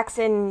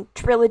Jackson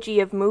trilogy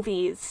of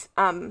movies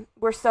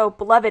were so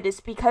beloved is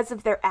because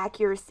of their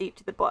accuracy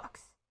to the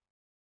books.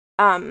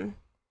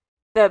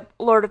 The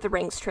Lord of the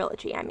Rings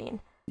trilogy, I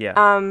mean. Yeah.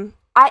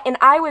 I am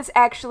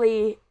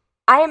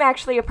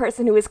actually a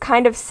person who is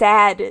kind of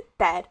sad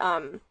that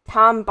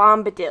Tom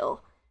Bombadil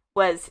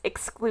was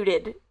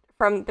excluded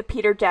from the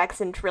Peter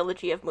Jackson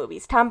trilogy of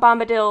movies. Tom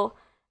Bombadil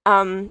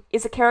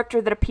is a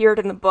character that appeared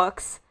in the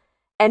books,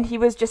 and he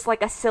was just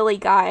like a silly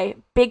guy.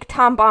 Big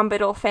Tom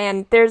Bombadil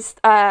fan. There's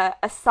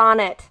a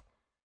sonnet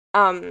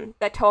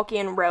that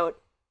Tolkien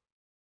wrote.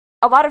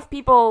 A lot of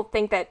people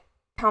think that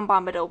Tom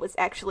Bombadil was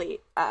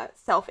actually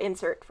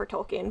self-insert for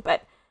Tolkien,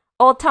 but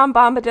old Tom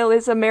Bombadil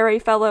is a merry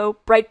fellow,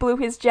 bright blue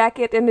his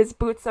jacket and his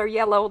boots are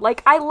yellow.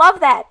 Like, I love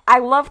that. I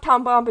love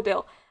Tom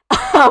Bombadil.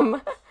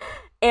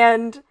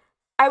 And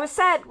I was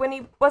sad when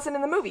he wasn't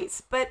in the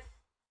movies, but,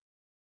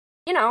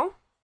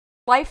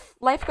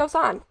 life goes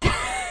on.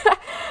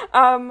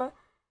 And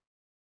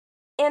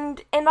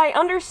I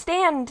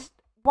understand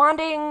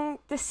wanting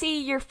to see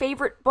your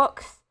favorite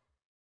books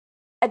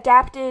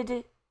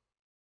adapted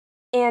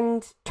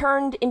and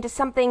turned into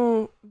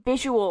something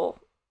visual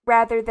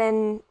rather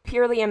than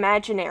purely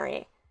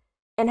imaginary,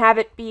 and have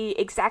it be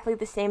exactly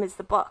the same as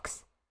the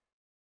books.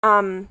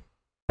 But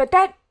But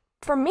that,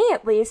 for me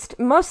at least,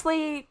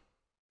 mostly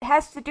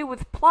has to do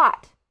with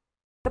plot.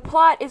 The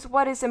plot is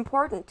what is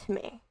important to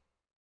me.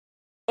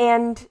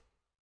 And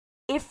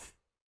if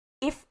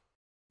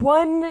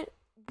one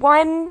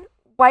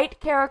white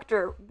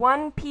character,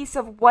 one piece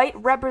of white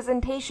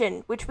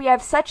representation, which we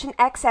have such an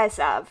excess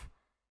of,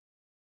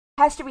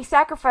 has to be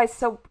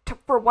sacrificed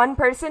for one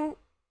person,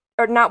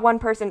 or not one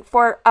person,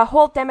 for a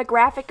whole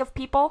demographic of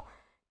people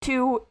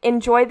to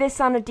enjoy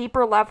this on a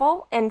deeper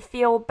level and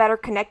feel better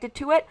connected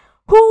to it,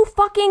 who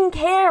fucking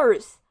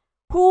cares?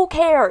 Who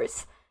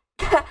cares?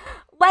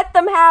 Let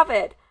them have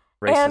it.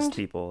 Racist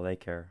people, they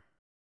care.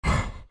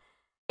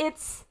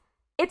 It's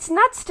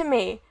nuts to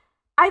me.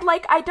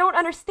 I don't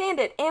understand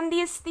it. And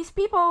these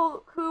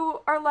people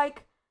who are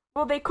like,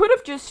 well, they could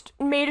have just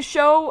made a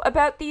show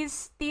about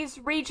these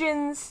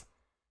regions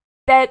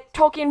that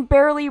Tolkien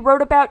barely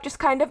wrote about, just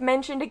kind of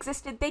mentioned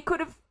existed. They could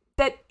have,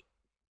 that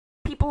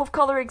people of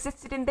color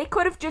existed in. They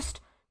could have just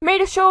made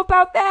a show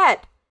about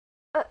that.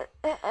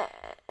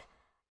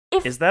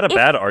 Is that a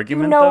bad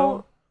argument,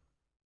 though?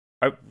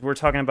 We're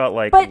talking about,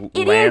 like,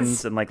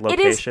 lands and, like,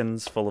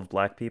 locations full of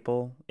black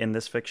people in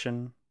this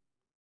fiction?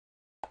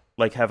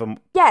 Like, have a...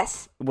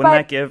 Yes, Wouldn't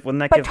that give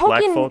Tolkien,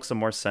 black folks a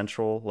more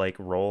central, like,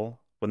 role?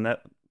 Wouldn't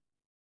that...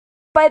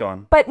 Go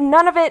on. But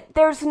none of it...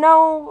 There's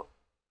no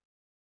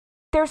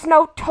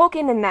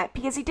Tolkien in that,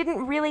 because he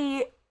didn't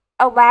really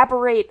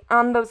elaborate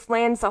on those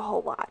lands a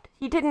whole lot.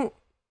 He didn't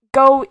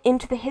go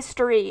into the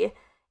history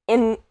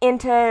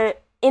into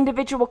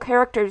individual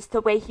characters the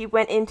way he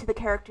went into the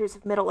characters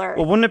of Middle-earth.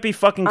 Well, wouldn't it be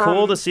fucking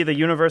cool to see the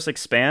universe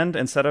expand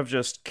instead of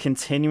just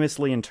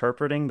continuously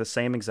interpreting the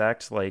same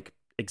exact, like,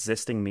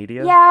 existing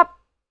media? Yeah,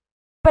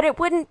 but it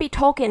wouldn't be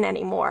Tolkien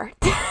anymore.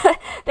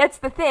 That's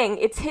the thing.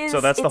 It's his... So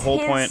that's the whole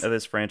point of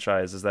this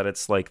franchise, is that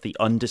it's, like, the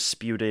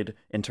undisputed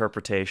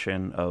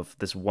interpretation of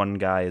this one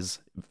guy's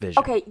vision.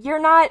 Okay,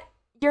 you're not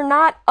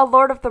a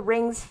Lord of the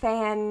Rings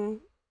fan.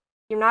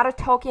 You're not a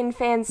Tolkien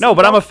fan. So no,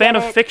 but I'm a fan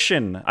of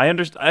fiction.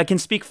 I can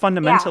speak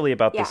fundamentally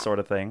about this sort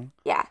of thing.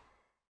 Yeah.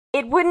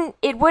 It wouldn't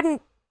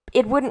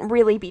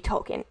really be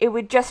Tolkien. It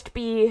would just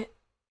be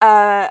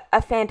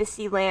a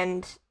fantasy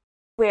land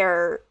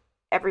where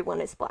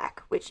everyone is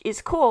black, which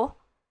is cool.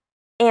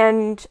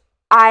 And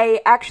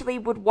I actually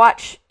would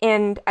watch,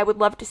 and I would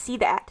love to see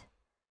that.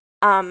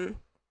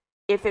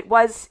 If it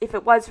was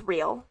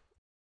real.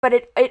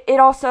 But it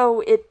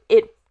also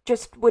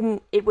just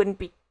wouldn't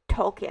be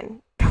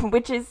Tolkien,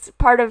 which is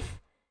part of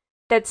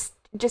that's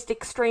just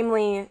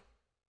extremely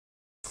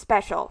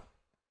special.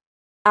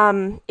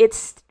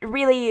 It's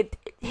really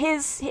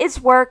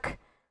his work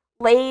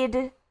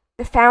laid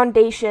the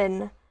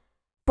foundation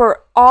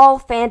for all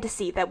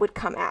fantasy that would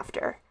come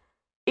after.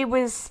 It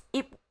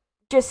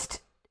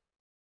just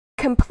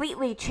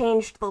completely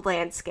changed the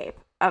landscape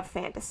of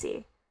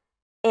fantasy.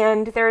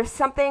 And there is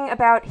something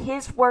about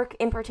his work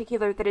in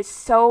particular that is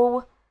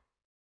so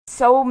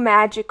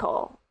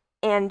magical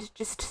and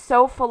just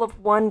so full of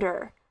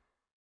wonder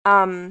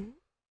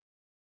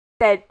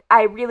that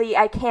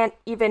I can't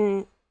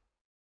even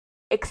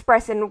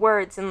express in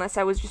words unless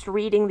I was just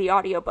reading the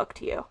audiobook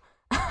to you.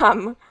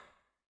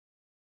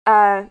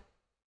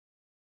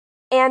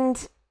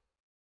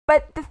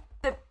 But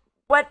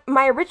what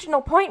my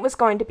original point was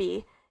going to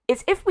be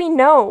is, if we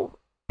know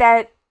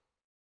that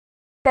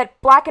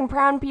black and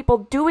brown people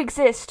do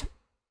exist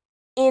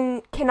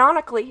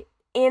canonically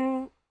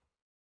in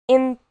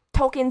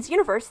Tolkien's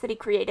universe that he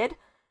created,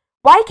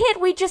 why can't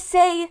we just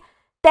say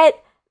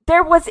that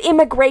there was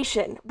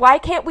immigration? Why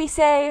can't we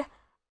say,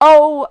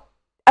 oh,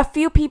 a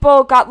few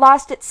people got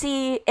lost at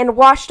sea and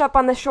washed up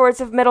on the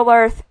shores of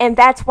Middle-earth, and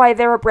that's why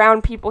there are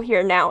brown people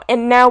here now,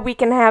 and now we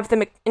can have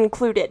them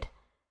included?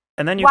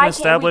 And then Why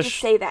can't we just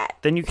say that?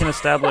 Then you can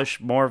establish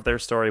more of their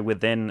story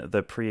within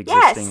the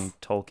pre-existing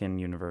Tolkien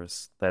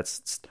universe.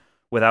 That's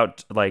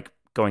without, like,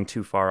 going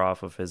too far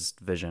off of his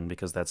vision,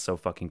 because that's so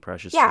fucking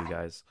precious to you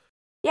guys.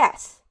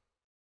 Yes.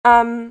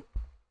 I've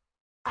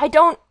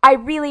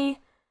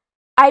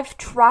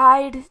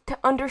tried to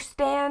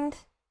understand,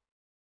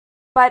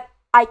 but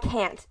I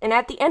can't. And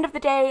at the end of the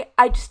day,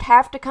 I just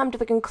have to come to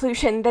the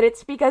conclusion that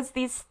it's because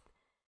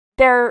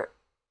they're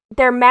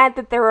mad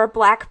that there are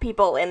black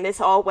people in this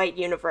all-white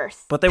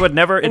universe. But they would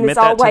never admit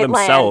that to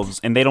themselves,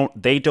 and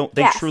they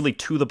truly,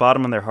 to the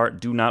bottom of their heart,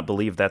 do not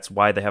believe that's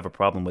why they have a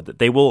problem with it.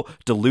 They will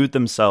delude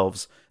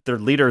themselves. Their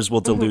leaders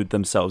will delude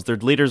themselves. Their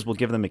leaders will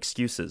give them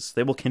excuses.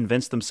 They will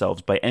convince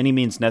themselves by any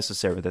means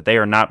necessary that they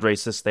are not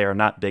racist, they are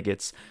not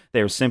bigots, they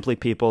are simply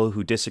people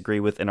who disagree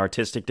with an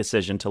artistic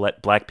decision to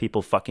let black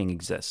people fucking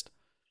exist.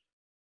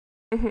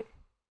 Mm-hmm.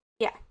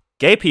 Yeah.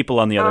 Gay people,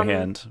 on the other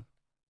hand...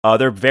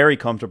 they're very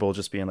comfortable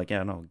just being like,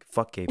 yeah, no,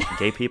 fuck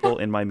gay people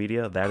in my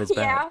media. That is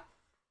bad.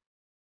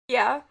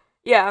 Yeah,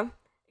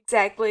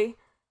 exactly.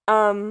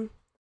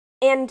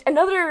 And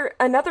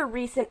another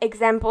recent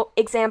example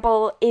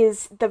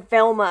is the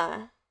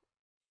Velma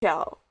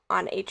show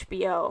on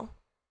HBO,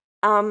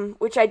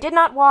 which I did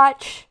not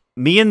watch.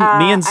 Me and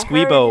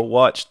Squeebo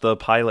watched the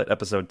pilot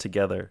episode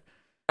together,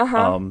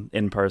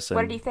 in person.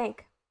 What did you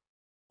think?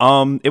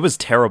 It was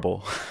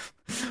terrible.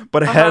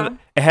 but Uh-huh.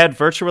 it had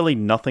virtually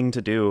nothing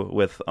to do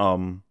with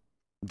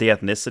the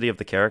ethnicity of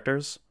the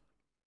characters.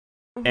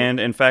 Mhm. And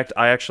in fact,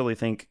 I actually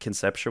think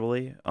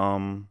conceptually,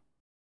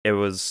 it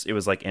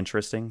was like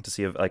interesting to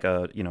see like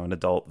a an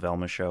adult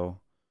Velma show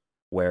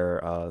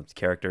where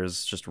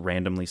characters just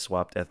randomly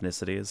swapped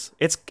ethnicities.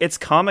 It's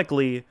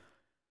comically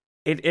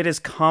it is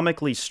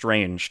comically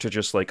strange to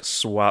just like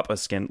swap a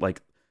skin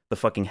like the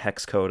fucking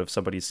hex code of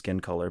somebody's skin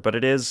color, but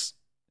it is.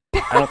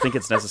 I don't think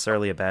it's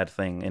necessarily a bad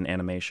thing in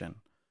animation.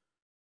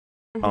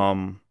 Mhm.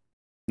 Um,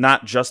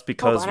 Not just Hold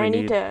because on, we I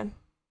need need. to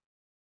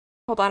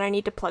hold on. I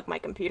need to plug my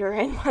computer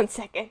in 1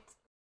 second.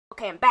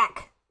 Okay, I'm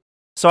back.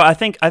 So I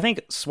think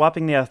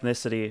swapping the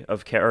ethnicity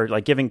of or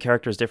like giving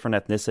characters different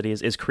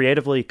ethnicities is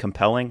creatively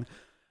compelling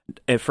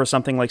for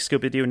something like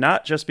Scooby Doo.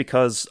 Not just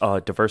because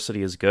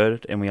diversity is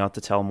good and we ought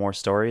to tell more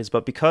stories,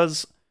 but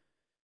because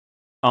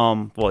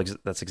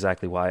that's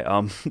exactly why.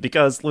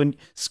 Because when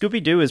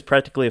Scooby Doo is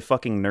practically a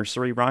fucking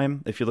nursery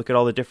rhyme, if you look at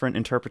all the different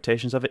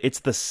interpretations of it, it's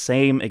the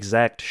same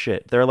exact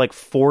shit. There are like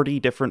 40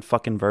 different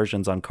fucking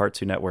versions on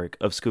Cartoon Network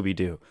of Scooby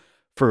Doo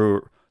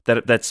for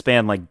that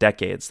span like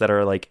decades that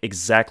are like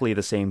exactly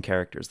the same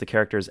characters. The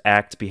characters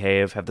act,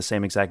 behave, have the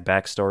same exact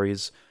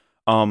backstories.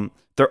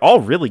 They're all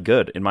really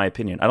good in my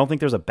opinion. I don't think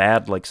there's a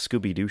bad like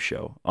Scooby Doo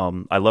show.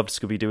 I loved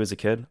Scooby Doo as a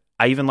kid.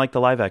 I even like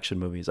the live action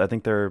movies. I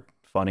think they're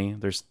funny.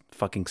 They're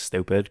fucking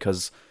stupid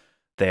because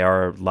they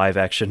are live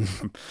action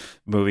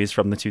movies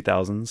from the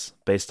 2000s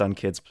based on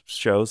kids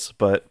shows,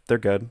 but they're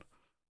good.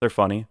 They're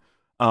funny.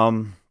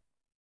 Um,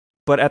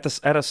 but at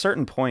a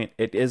certain point,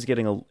 it does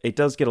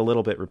get a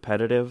little bit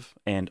repetitive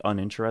and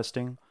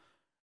uninteresting.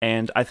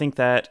 And I think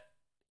that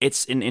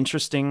it's an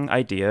interesting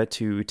idea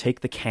to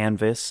take the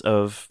canvas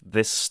of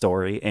this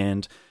story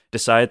and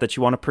decide that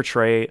you want to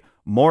portray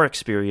more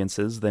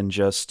experiences than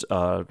just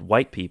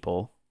white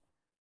people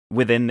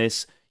within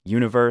this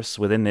universe,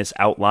 within this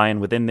outline,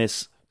 within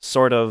this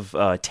sort of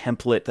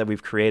template that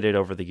we've created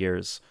over the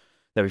years,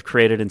 that we've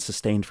created and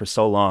sustained for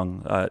so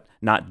long,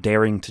 not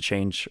daring to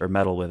change or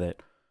meddle with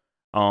it.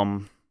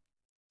 Um,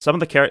 some of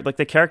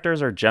the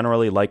characters are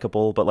generally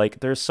likable, but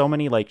like there's so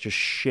many like just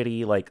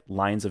shitty like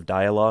lines of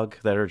dialogue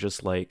that are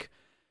just like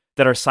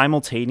that are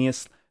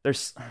simultaneous.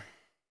 There's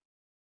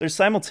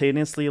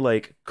simultaneously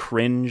like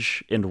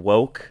cringe and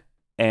woke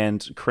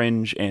and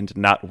cringe and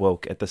not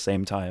woke at the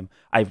same time.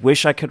 I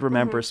wish I could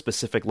remember Mhm.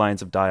 specific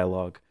lines of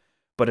dialogue,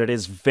 but it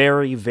is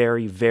very,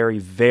 very, very,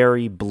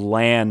 very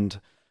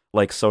bland,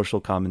 like social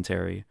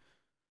commentary.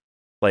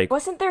 Like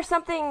Wasn't there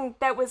something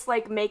that was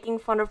like making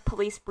fun of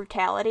police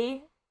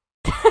brutality?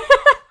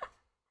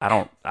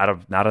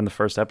 not in the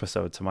first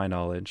episode, to my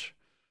knowledge.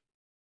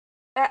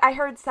 I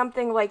heard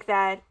something like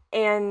that,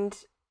 and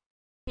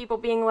people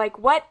being like,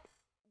 what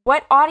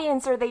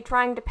audience are they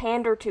trying to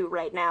pander to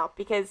right now?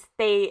 Because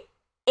they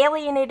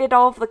alienated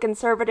all of the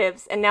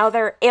conservatives, and now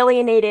they're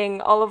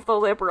alienating all of the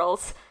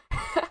liberals."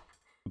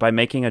 By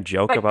making a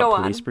joke But about go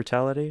police on.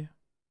 brutality?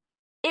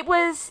 It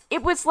was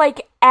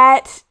like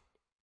at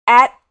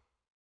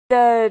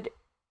the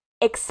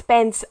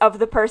expense of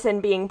the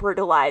person being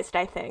brutalized,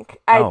 I think.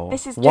 Oh,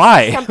 This is just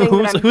why? something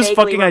that I'm Whose vaguely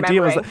fucking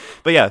idea was that? remembering.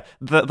 But yeah,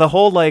 the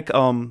whole like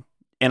and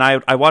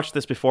I watched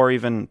this before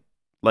even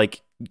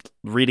like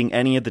reading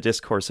any of the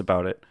discourse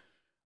about it.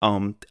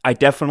 I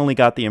definitely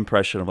got the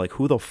impression of like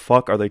who the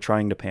fuck are they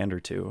trying to pander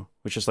to?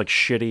 Which is like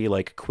shitty,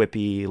 like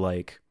quippy,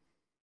 like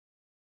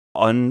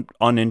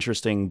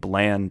uninteresting,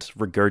 bland,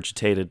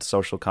 regurgitated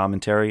social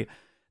commentary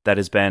that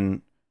has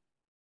been.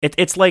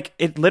 It's like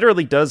it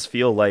literally does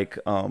feel like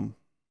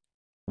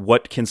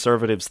what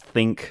conservatives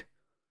think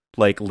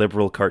like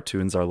liberal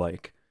cartoons are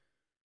like.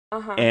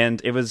 Uh-huh.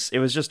 And it was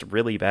just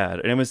really bad,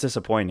 and it was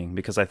disappointing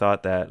because I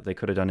thought that they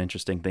could have done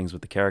interesting things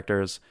with the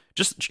characters.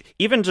 Just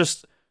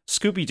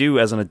Scooby Doo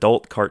as an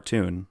adult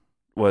cartoon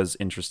was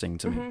interesting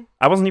to me. Mhm.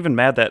 I wasn't even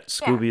mad that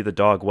Yeah. Scooby the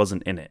dog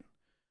wasn't in it.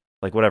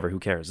 Like whatever, who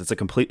cares? It's a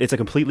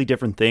completely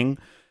different thing.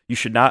 You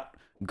should not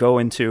go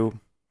into.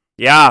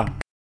 Yeah.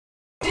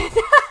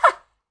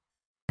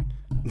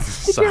 Did your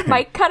Sorry.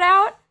 mic cut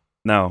out?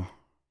 No,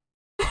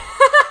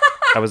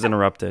 I was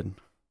interrupted.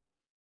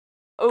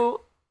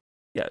 Oh.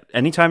 Yeah,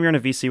 anytime you're in a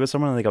VC with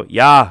someone and they go,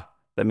 "Yeah,"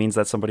 that means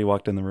that somebody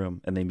walked in the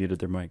room and they muted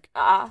their mic.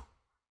 Ah.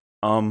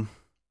 Um,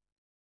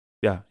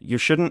 yeah, you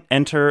shouldn't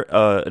enter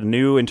a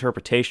new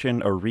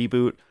interpretation or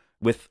reboot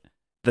with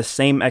the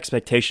same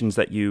expectations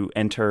that you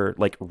enter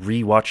like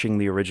rewatching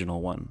the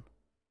original one.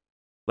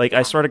 Like, I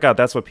Yeah. swear to God,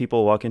 that's what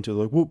people walk into.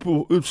 Like,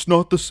 well, it's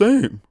not the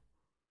same.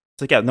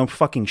 It's like, yeah, no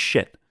fucking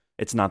shit.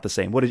 It's not the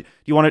same. What do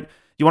you want to?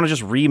 You want to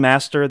just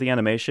remaster the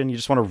animation? You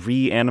just want to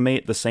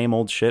reanimate the same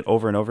old shit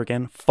over and over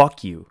again?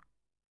 Fuck you.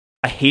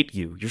 I hate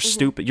you. You're Mhm.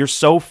 stupid. You're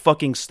so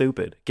fucking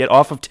stupid. Get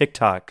off of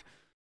TikTok.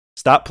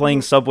 Stop playing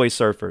Mhm. Subway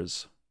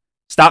Surfers.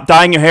 Stop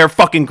dyeing your hair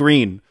fucking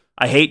green.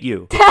 I hate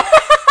you.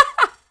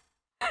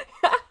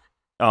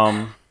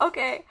 Um,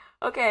 Okay.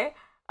 Okay.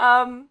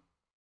 Now,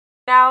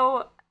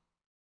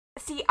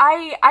 see,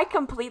 I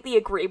completely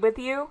agree with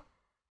you.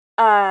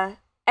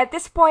 At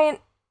this point,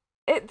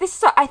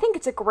 I think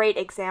it's a great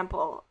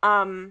example.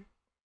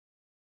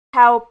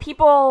 How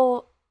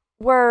people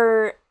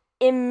were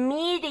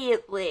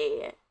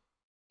immediately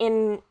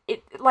in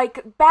it,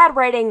 like, bad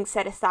writing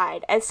set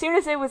aside. As soon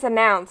as it was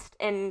announced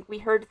and we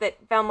heard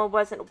that Velma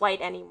wasn't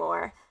white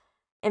anymore,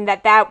 and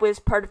that was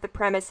part of the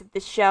premise of the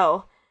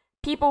show,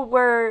 people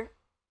were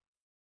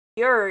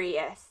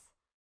furious.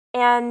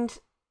 And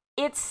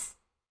it's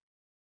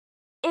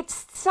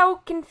so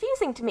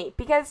confusing to me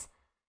because,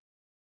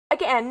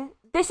 again,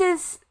 this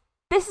is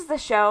the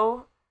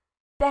show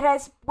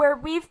where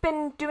we've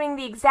been doing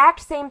the exact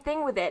same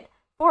thing with it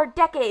for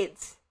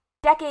decades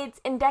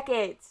and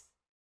decades,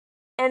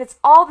 and it's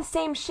all the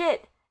same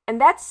shit,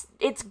 and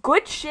it's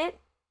good shit.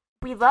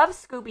 We love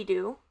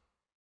Scooby-Doo,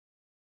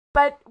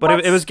 but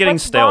it was getting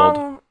stale.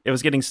 Wrong... It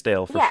was getting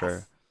stale for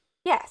sure.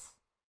 Yes.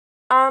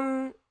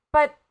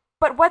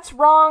 But what's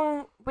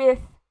wrong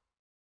with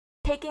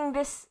taking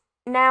this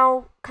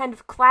now kind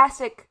of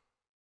classic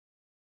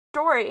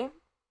story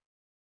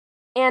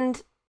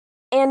and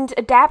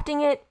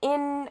adapting it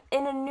in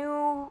a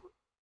new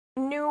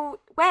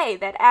way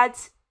that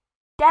adds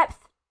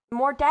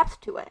more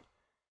depth to it?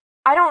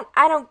 I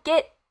don't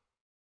get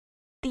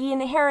the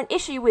inherent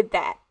issue with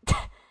that.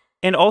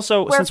 And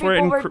also, since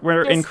we're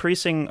just...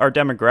 increasing our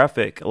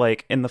demographic,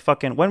 like in the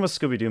fucking, when was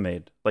Scooby-Doo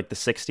made? Like the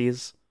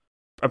 60s?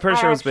 I'm pretty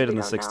sure it was made in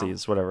the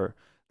 60s, whatever.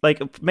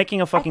 Like,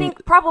 making a fucking... I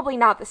think probably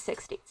not the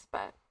 60s,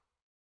 but...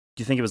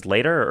 Do you think it was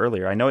later or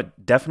earlier? I know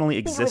it definitely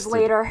existed. I think it was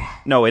later.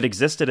 No, it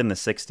existed in the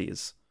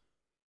 60s.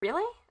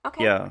 Really?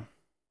 Okay. Yeah.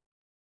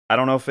 I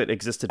don't know if it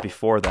existed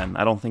before then.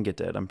 I don't think it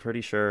did. I'm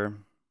pretty sure...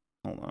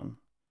 Hold on.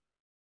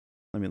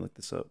 Let me look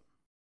this up.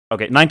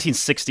 Okay,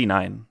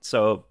 1969.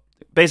 So,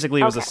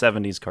 basically, it was a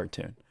 70s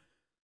cartoon.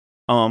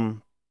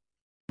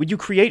 Would you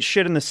create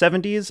shit in the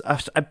 70s?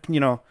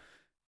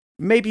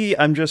 Maybe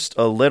I'm just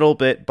a little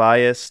bit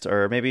biased,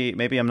 or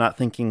maybe I'm not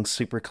thinking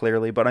super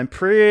clearly, but I'm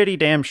pretty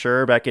damn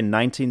sure back in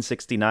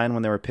 1969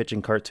 when they were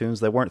pitching cartoons,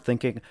 they weren't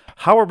thinking,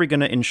 how are we going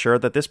to ensure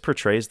that this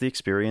portrays the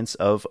experience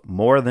of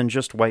more than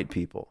just white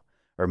people,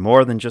 or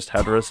more than just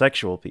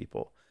heterosexual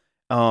people?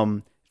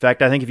 In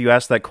fact, I think if you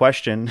ask that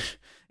question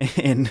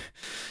in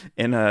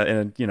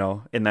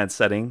that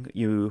setting,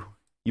 you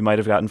might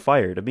have gotten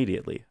fired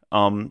immediately.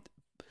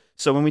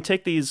 So when we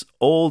take these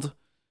old,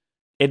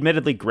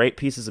 admittedly great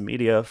pieces of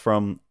media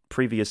from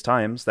previous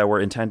times that were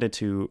intended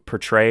to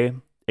portray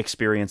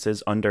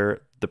experiences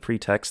under the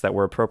pretext that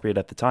were appropriate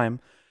at the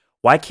time,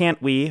 why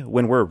can't we,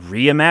 when we're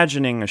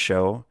reimagining a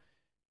show,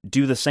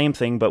 do the same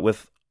thing but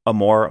with a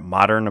more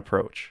modern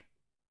approach?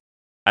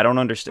 I don't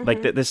understand.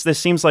 Mm-hmm. Like, this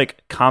seems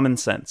like common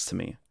sense to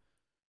me.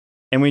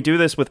 And we do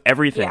this with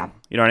everything. Yeah.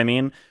 You know what I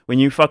mean? When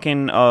you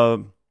fucking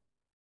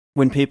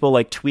when people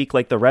like tweak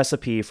like the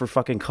recipe for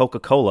fucking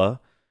Coca-Cola,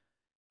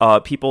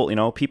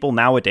 people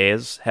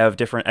nowadays have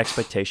different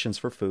expectations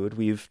for food.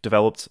 We've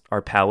developed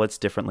our palates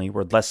differently.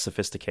 We're less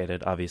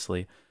sophisticated,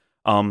 obviously.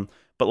 But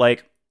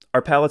like,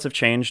 our palates have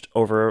changed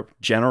over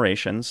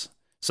generations.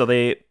 So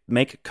they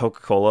make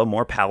Coca-Cola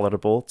more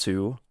palatable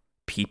to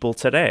people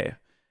today,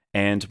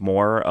 and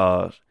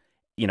more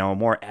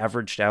more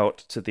averaged out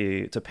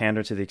to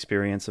pander to the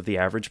experience of the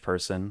average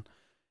person.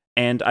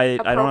 And I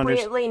don't understand.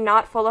 Appropriately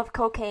not full of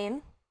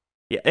cocaine.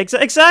 Yeah,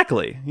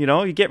 exactly.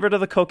 You get rid of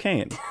the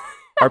cocaine.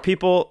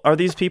 Are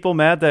these people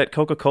mad that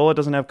Coca-Cola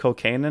doesn't have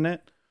cocaine in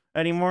it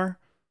anymore?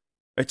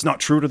 It's not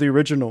true to the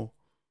original.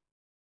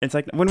 It's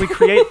like when we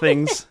create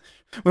things,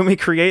 when we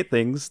create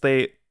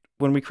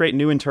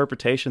new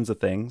interpretations of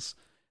things,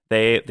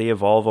 they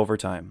evolve over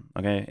time.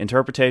 Okay?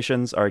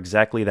 Interpretations are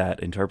exactly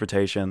that.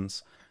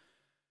 Interpretations.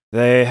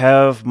 They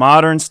have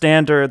modern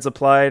standards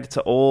applied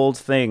to old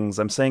things.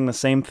 I'm saying the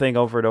same thing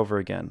over and over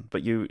again,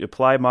 but you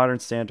apply modern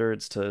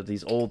standards to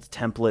these old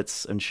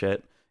templates and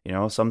shit.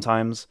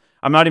 Sometimes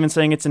I'm not even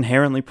saying it's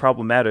inherently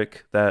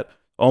problematic that,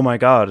 oh my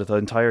god, the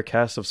entire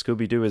cast of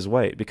Scooby-Doo is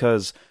white,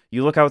 because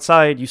you look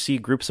outside, you see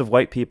groups of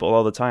white people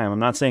all the time. I'm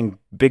not saying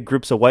big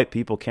groups of white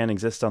people can't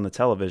exist on the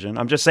television.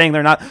 I'm just saying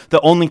they're not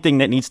the only thing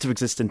that needs to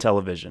exist in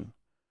television.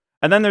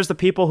 And then there's the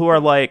people who are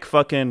like,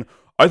 fucking,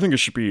 I think it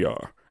should be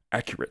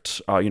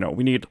accurate.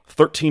 We need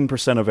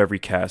 13% of every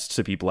cast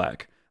to be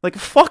black. Like,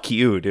 fuck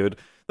you, dude.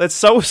 It's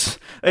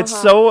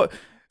so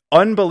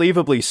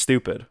unbelievably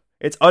stupid.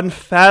 It's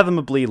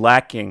unfathomably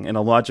lacking in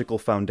a logical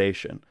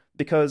foundation.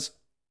 Because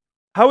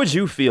how would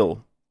you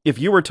feel if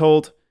you were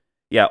told,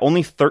 yeah,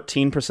 only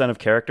 13% of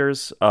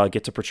characters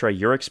get to portray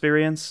your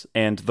experience,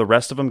 and the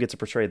rest of them get to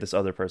portray this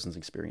other person's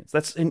experience?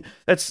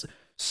 That's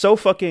so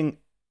fucking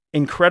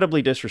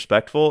incredibly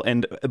disrespectful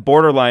and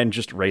borderline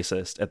just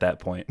racist at that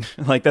point.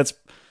 Like,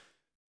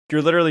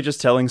 you're literally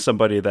just telling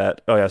somebody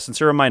that, oh yeah, since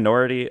you're a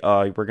minority,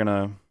 we're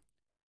gonna,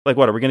 like,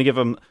 what, are we gonna give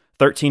them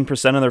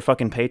 13% of their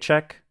fucking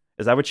paycheck?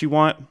 Is that what you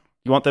want?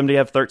 You want them to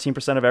have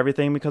 13% of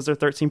everything because they're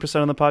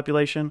 13% of the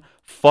population?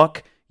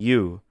 Fuck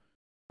you.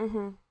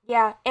 Mm-hmm.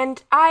 Yeah,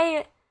 and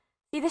I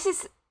see,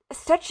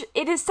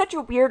 it is such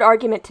a weird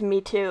argument to me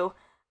too.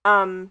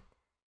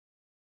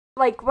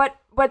 Like,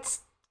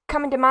 what's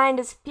coming to mind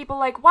is people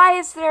like, why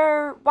is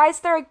there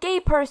a gay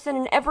person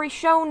in every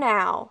show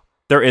now?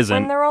 There isn't.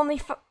 When there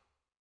only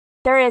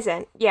there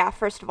isn't. Yeah,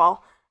 first of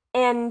all.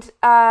 And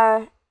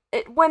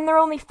when they're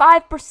only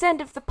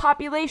 5% of the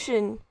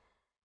population.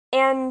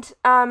 And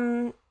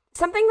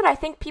something that I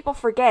think people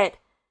forget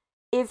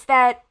is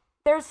that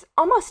there's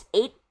almost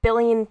 8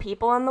 billion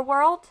people in the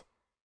world,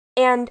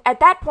 and at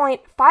that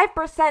point,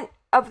 5%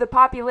 of the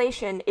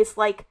population is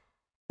like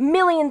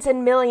millions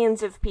and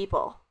millions of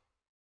people.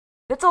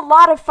 That's a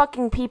lot of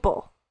fucking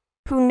people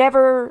who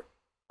never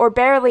or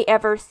barely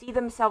ever see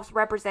themselves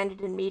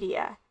represented in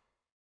media.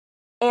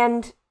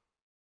 And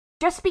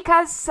just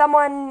because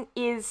someone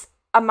is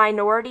a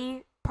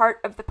minority part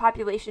of the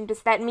population,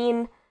 does that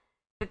mean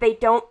that they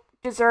don't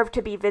deserve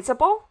to be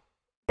visible?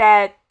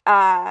 That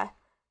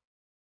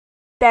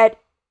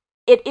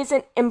it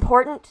isn't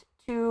important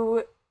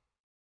to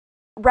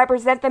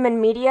represent them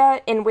in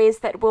media in ways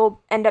that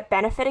will end up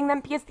benefiting them?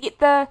 Because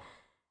the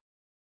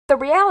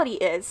reality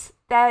is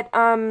that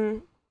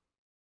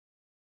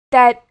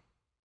that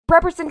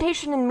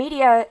representation in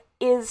media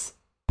is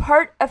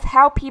part of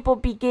how people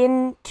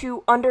begin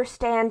to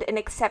understand and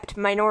accept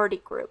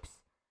minority groups.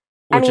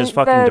 Which is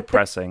fucking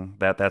depressing.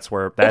 That's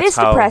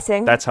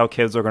depressing. That's how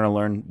kids are going to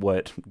learn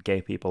what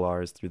gay people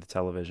are, is through the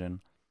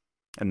television,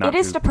 and not it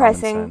is through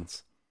depressing. common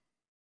sense.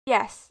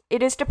 Yes,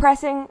 it is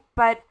depressing,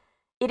 but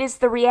it is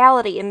the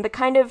reality. And the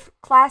kind of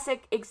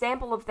classic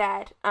example of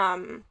that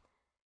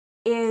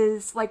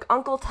is like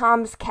Uncle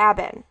Tom's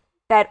Cabin,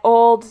 that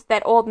old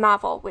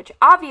novel, which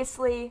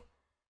obviously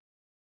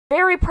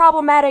very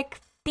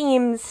problematic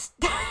themes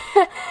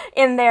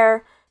in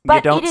there,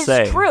 but it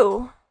is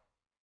true.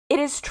 It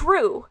is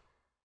true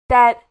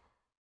that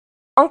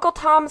Uncle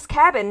Tom's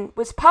Cabin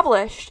was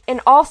published,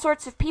 and all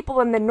sorts of people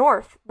in the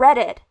North read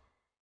it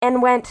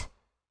and went,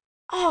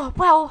 "Oh,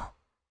 well,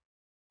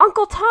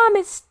 Uncle Tom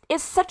is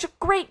such a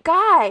great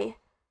guy.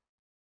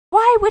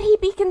 Why would he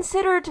be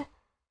considered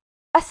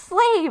a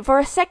slave or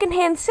a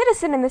second-hand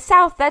citizen in the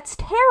South? That's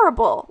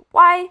terrible.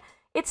 Why,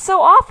 it's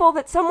so awful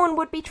that someone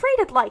would be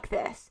treated like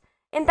this."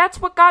 And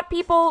that's what got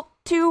people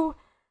to,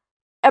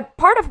 a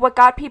part of what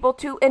got people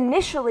to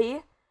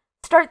initially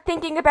start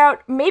thinking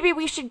about, maybe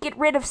we should get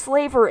rid of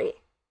slavery.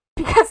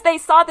 Because they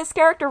saw this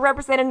character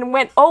represented and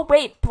went, oh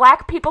wait,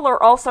 black people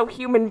are also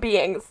human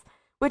beings.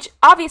 Which,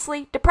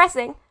 obviously,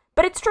 depressing,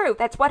 but it's true.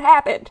 That's what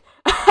happened.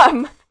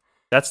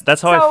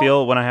 That's how I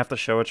feel when I have to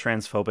show a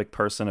transphobic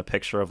person a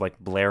picture of like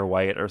Blair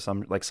White or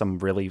some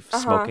really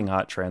smoking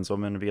hot trans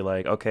woman, and be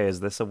like, okay,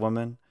 is this a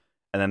woman?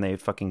 And then they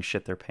fucking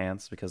shit their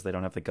pants because they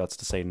don't have the guts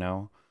to say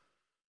no.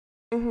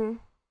 Mm-hmm.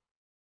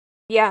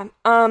 Yeah.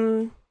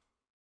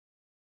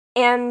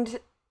 And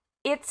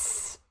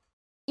it's,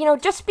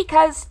 just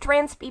because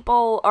trans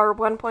people are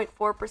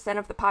 1.4%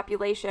 of the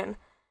population,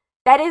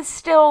 that is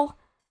still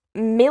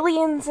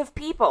millions of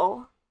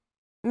people.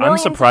 I'm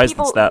surprised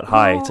it's that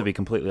high, to be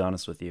completely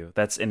honest with you.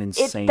 That's an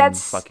insane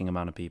fucking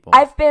amount of people.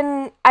 I've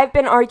been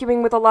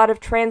arguing with a lot of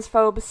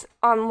transphobes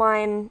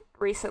online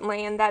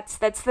recently, and that's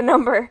the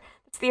number.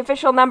 It's the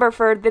official number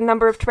for the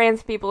number of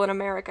trans people in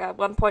America,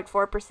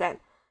 1.4%.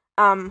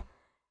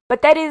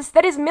 But that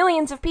is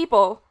millions of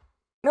people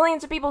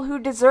who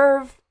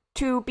deserve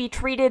to be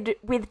treated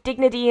with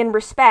dignity and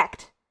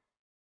respect,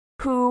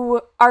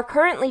 who are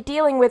currently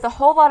dealing with a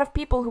whole lot of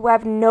people who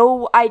have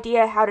no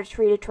idea how to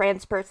treat a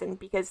trans person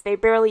because they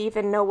barely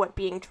even know what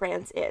being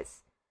trans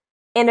is.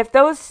 And if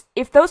those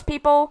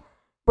people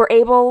were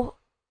able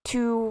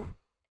to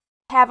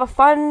have a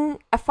fun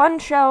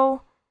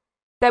show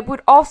that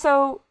would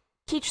also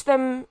teach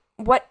them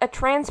what a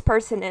trans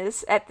person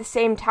is at the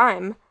same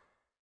time,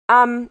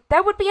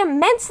 that would be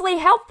immensely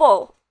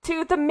helpful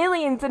to the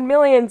millions and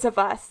millions of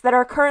us that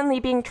are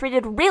currently being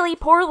treated really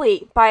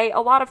poorly by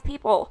a lot of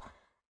people.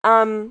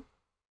 The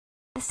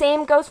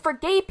same goes for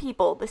gay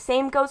people. The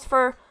same goes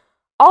for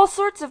all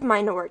sorts of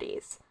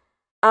minorities.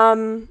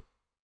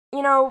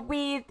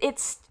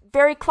 It's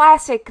very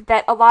classic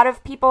that a lot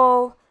of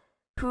people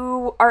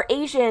who are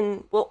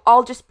Asian will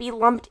all just be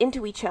lumped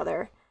into each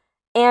other.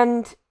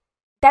 And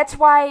that's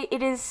why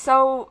it is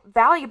so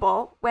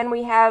valuable when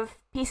we have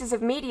pieces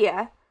of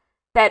media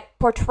that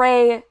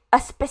portray a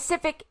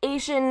specific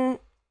Asian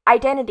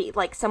identity,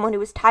 like someone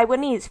who is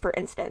Taiwanese, for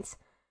instance.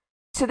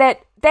 So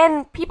that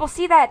then people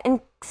see that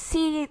and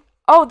see,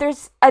 oh,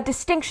 there's a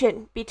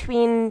distinction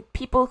between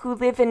people who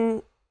live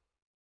in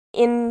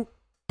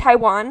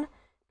Taiwan,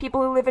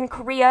 people who live in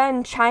Korea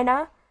and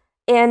China,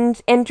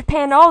 and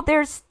Japan. Oh,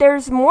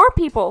 there's more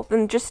people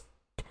than just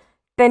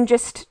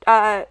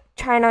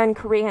China and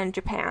Korea and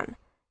Japan.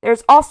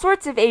 There's all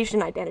sorts of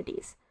Asian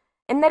identities.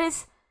 And that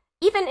is,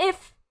 even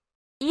if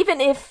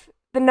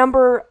the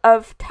number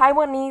of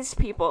Taiwanese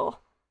people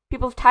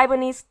of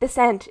Taiwanese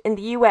descent in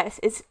the US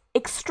is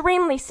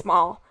extremely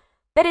small,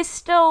 that is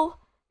still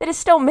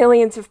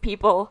millions of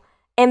people,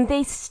 and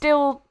they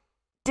still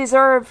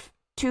deserve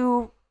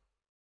to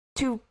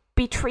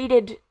be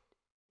treated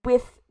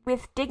with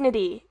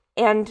dignity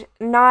and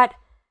not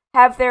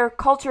have their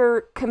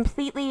culture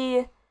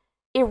completely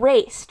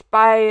erased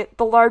by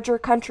the larger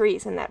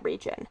countries in that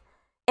region.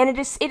 And it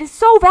is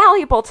so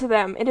valuable to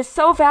them. It is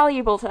so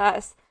valuable to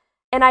us.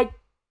 And I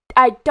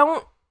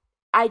don't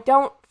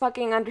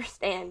fucking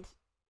understand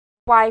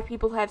why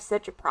people have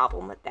such a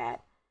problem with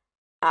that.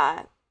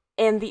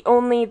 And the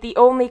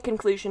only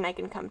conclusion I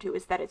can come to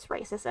is that it's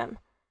racism.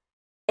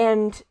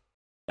 And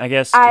I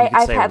guess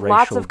I've had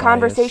lots of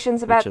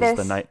conversations about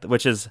this.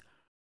 Which is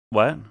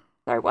what?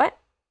 Sorry, what?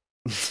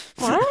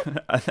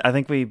 What? I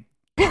think the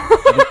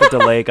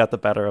delay got the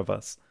better of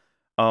us.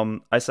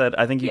 I said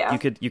I think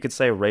you could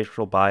say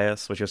racial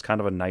bias, which is kind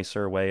of a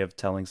nicer way of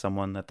telling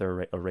someone that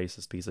they're a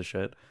racist piece of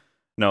shit.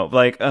 No,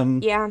 like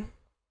yeah.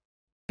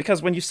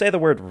 Because when you say the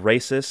word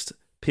racist,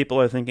 people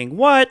are thinking,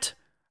 "What?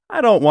 I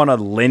don't want to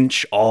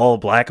lynch all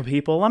black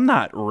people. I'm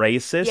not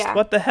racist. Yeah.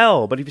 What the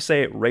hell?" But if you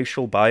say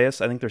racial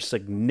bias, I think they're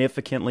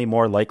significantly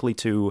more likely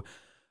to,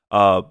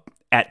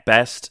 at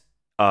best,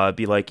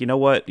 be like, you know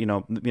what,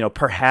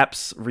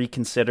 perhaps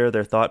reconsider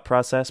their thought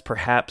process.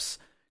 Perhaps,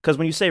 because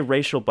when you say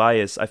racial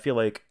bias, I feel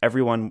like a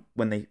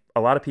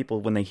lot of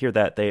people, when they hear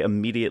that, they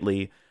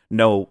immediately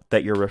know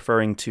that you're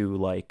referring to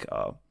like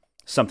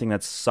something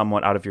that's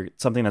out of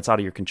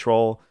your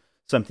control,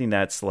 something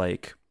that's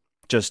like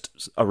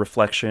just a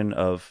reflection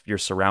of your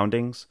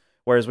surroundings.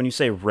 Whereas when you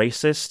say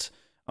racist,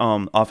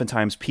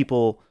 oftentimes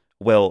people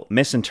will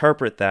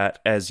misinterpret that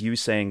as you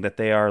saying that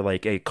they are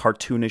like a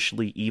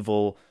cartoonishly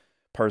evil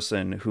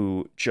person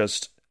who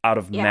just out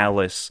of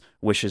malice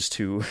wishes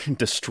to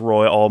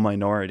destroy all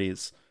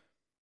minorities.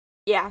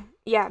 Yeah.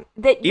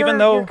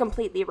 You're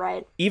completely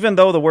right. Even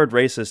though the word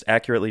racist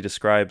accurately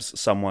describes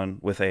someone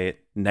with a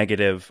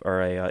negative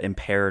or a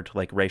impaired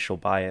like racial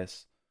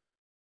bias,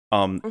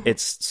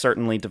 it's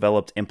certainly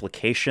developed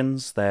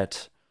implications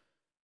that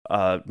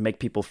make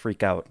people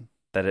freak out.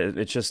 That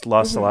it just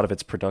lost a lot of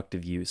its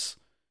productive use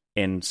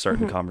in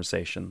certain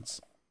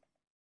conversations.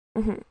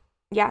 Mm-hmm.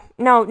 Yeah.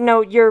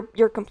 No,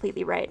 you're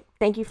completely right.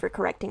 Thank you for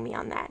correcting me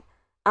on that.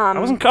 I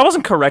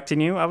wasn't correcting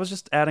you. I was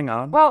just adding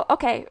on. Well,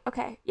 okay.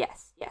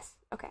 Yes.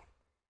 Okay.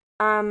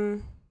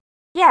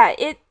 Yeah,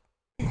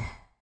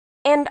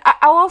 and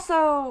I'll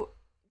also,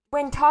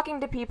 when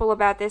talking to people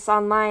about this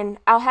online,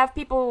 I'll have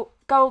people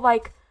go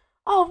like,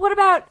 "Oh, what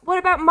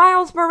about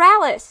Miles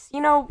Morales?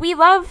 We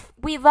love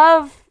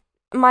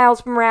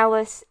Miles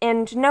Morales,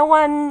 and no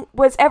one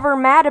was ever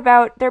mad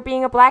about there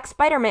being a black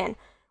Spider-Man,"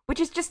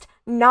 which is just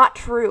not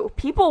true.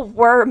 People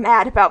were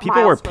mad about Miles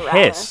Morales. People were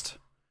pissed.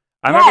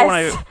 I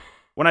remember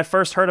when I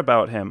first heard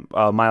about him,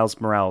 Miles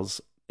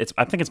Morales.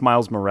 I think it's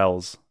Miles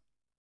Morales.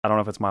 I don't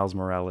know if it's Miles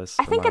Morales.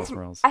 I think it's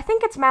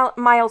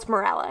Miles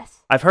Morales.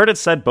 I've heard it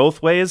said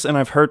both ways, and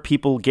I've heard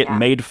people get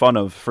made fun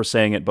of for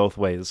saying it both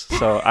ways.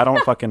 So I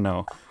don't fucking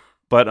know.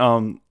 But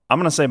I'm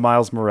gonna say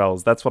Miles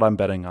Morales. That's what I'm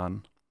betting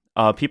on.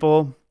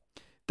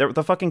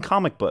 The fucking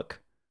comic book.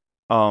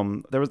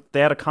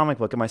 They had a comic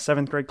book in my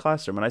 7th grade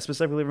classroom, and I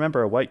specifically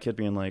remember a white kid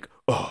being like,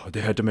 "Oh,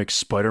 they had to make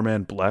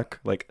Spider-Man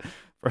black." Like,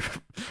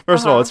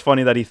 first of all, it's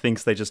funny that he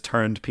thinks they just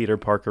turned Peter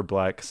Parker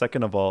black.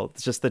 Second of all,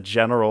 it's just the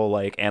general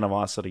like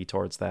animosity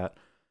towards that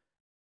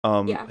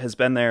has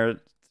been there.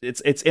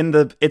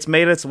 It's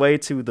made its way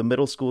to the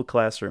middle school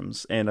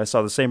classrooms, and I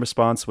saw the same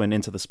response when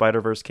Into the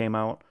Spider-Verse came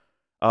out.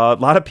 A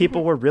lot of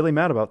people were really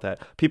mad about that.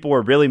 People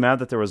were really mad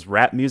that there was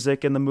rap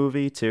music in the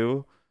movie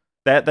too.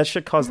 That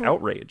shit caused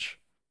outrage.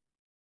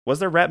 Was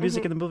there rap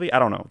music in the movie? I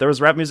don't know. There was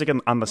rap music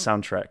on the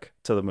soundtrack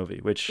to the movie,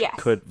 which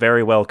could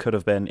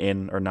have been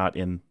in or not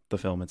in the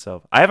film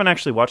itself. I haven't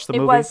actually watched the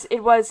movie.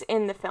 It was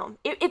in the film.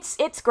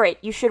 It's great.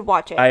 You should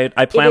watch it.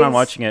 I plan on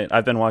watching it.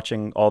 I've been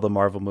watching all the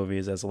Marvel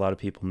movies, as a lot of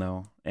people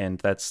know, and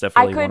that's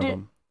definitely one of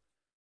them.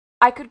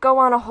 I could go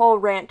on a whole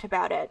rant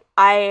about it.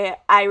 I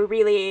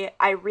really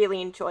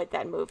enjoyed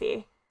that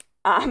movie.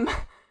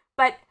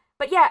 But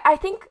yeah, I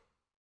think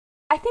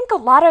a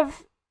lot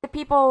of the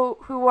people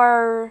who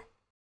are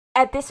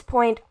at this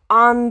point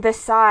on the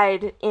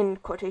side, in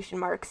quotation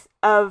marks,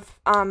 of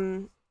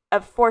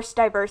forced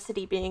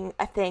diversity being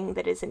a thing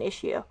that is an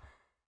issue,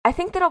 I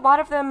think that a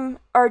lot of them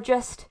are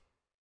just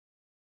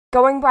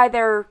going by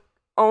their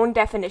own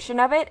definition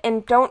of it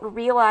and don't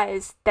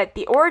realize that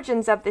the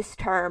origins of this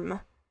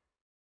term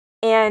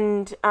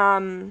and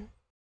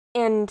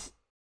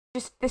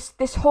just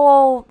this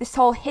whole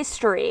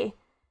history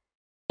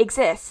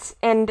exists,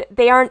 and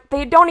they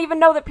don't even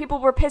know that people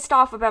were pissed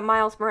off about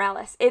Miles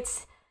Morales. Are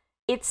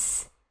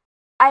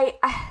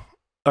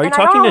you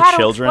talking to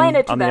children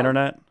on the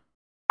internet?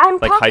 I'm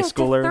like talking high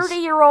schoolers? to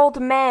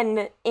 30-year-old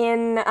men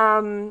in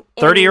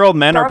 30-year-old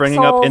men Dark are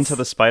bringing Souls. up Into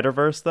the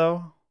Spider-Verse,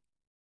 though?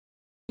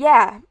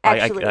 Yeah,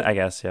 actually. I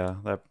guess, yeah.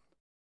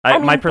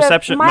 My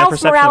perception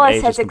Miles of Morales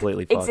age has is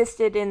completely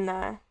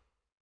fucked.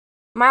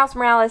 Miles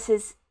Morales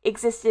has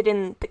existed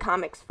in the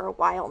comics for a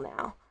while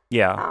now.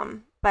 Yeah.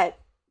 But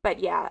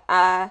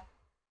yeah.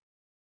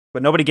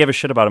 But nobody gave a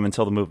shit about him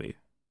until the movie.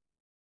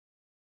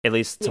 At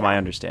least to my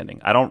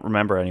understanding. I don't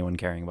remember anyone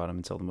caring about him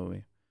until the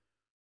movie.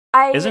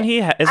 Isn't he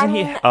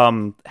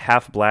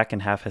half black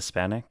and half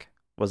Hispanic?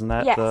 Wasn't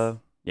that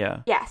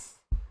yeah. Yes.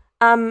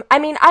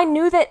 I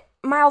knew that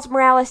Miles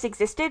Morales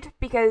existed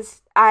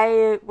because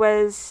I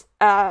was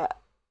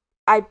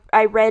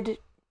I read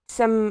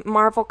some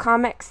Marvel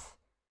comics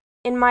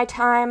in my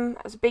time.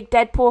 I was a big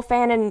Deadpool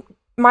fan, and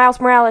Miles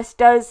Morales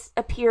does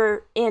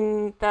appear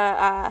in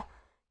the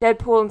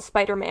Deadpool and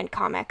Spider-Man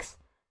comics.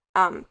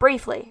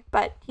 briefly,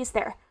 but he's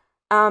there.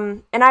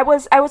 And I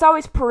was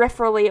always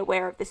peripherally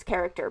aware of this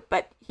character,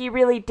 but he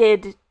really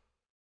did.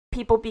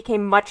 People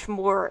became much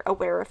more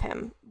aware of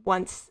him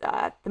once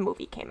the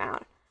movie came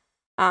out.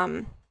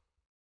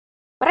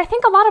 But I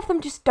think a lot of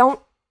them just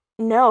don't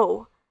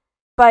know,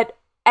 but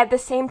at the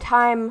same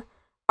time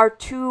are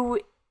too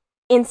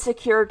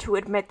insecure to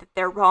admit that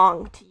they're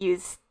wrong to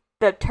use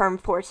the term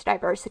forced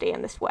diversity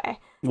in this way.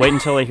 Wait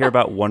until I hear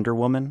about Wonder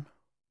Woman.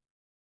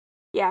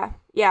 Yeah.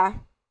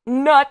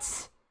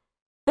 Nuts!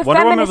 The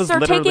Wonder Woman feminists are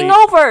taking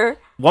over!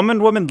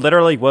 Wonder Woman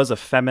literally was a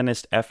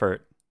feminist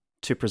effort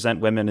to present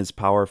women as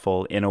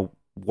powerful in a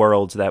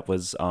world that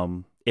was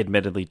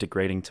admittedly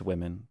degrading to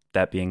women,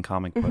 that being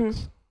comic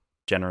books,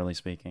 generally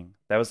speaking.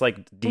 That was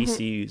like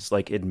DC's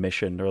like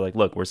admission. They're like,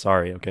 look, we're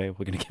sorry, okay?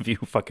 We're gonna give you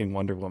fucking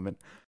Wonder Woman.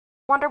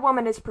 Wonder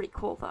Woman is pretty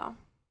cool, though.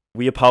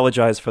 We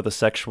apologize for the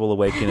sexual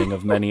awakening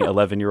of many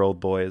 11-year-old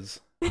boys.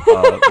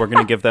 We're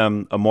gonna give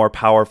them a more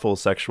powerful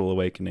sexual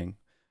awakening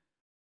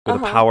with a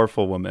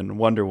powerful woman,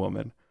 Wonder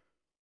Woman.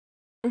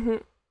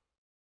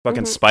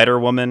 Fucking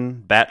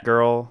Spider-Woman,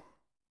 Batgirl.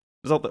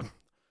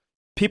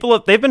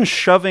 They've been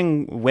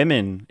shoving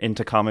women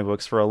into comic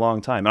books for a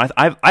long time, and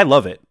I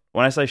love it.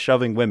 When I say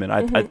shoving women,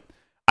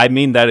 I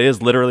mean that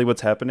is literally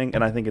what's happening,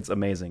 and I think it's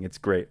amazing. It's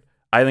great.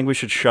 I think we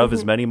should shove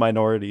as many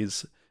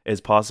minorities as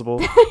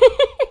possible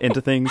into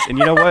things. And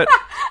you know what?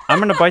 I'm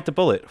going to bite the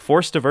bullet.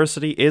 Forced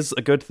diversity is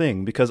a good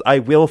thing because I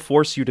will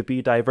force you to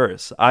be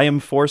diverse. I am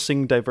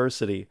forcing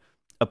diversity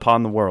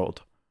upon the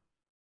world.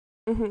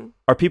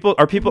 Are people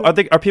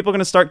going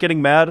to start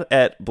getting mad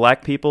at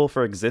black people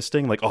for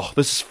existing? Like, oh,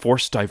 this is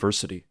forced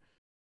diversity.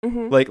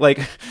 Like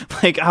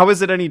how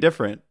is it any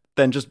different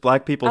than just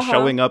black people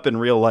showing up in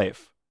real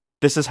life?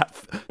 This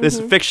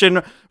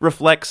fiction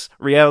reflects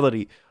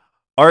reality.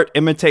 Art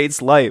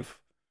imitates life.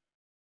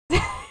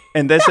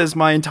 And this is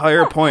my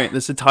entire point.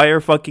 This entire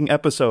fucking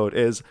episode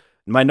is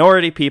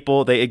minority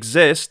people, they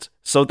exist,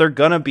 so they're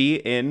gonna be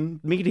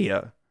in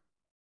media.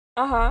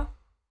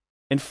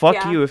 And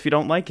fuck you if you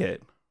don't like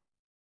it.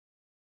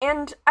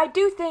 And I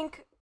do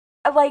think,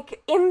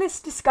 like, in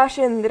this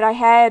discussion that I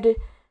had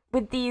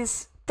with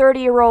these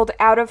 30-year-old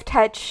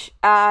out-of-touch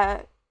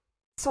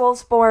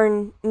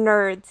Soulsborne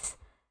nerds,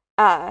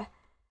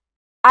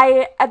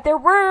 there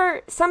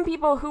were some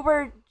people who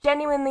were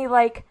genuinely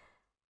like,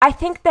 I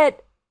think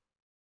that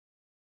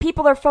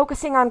people are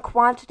focusing on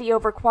quantity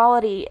over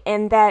quality,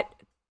 and that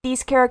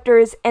these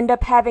characters end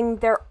up having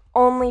their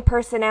only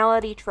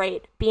personality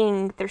trait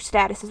being their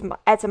status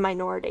as a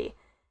minority.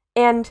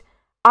 And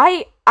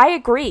I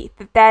agree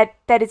that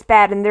is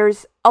bad, and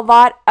there's a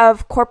lot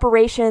of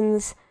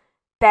corporations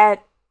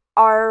that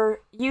are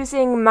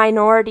using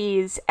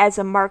minorities as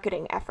a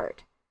marketing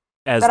effort.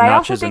 As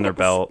notches in their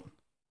belt.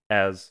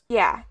 As...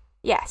 Yeah.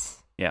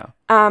 Yes. Yeah.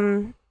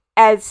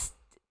 As,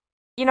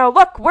 you know,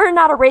 look, we're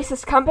not a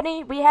racist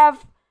company. We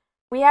have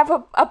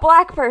a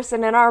black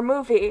person in our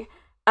movie.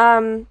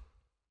 And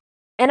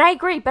I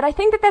agree, but I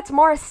think that that's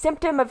more a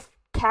symptom of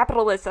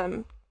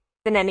capitalism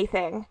than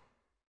anything.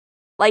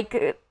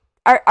 Like,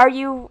 are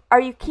you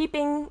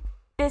keeping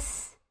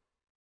this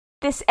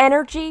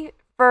energy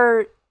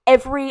for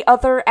every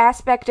other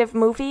aspect of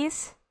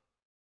movies?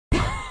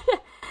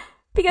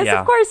 Because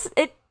of course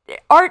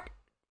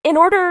in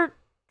order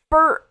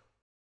for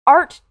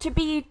art to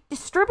be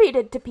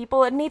distributed to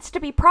people, it needs to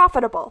be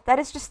profitable. That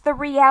is just the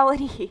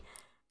reality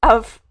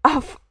of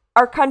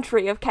our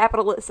country, of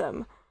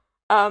capitalism.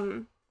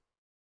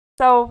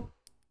 So,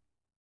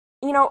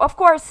 you know, of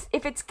course,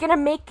 if it's gonna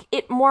make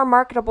it more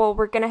marketable,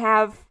 we're gonna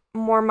have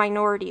more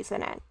minorities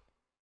in it.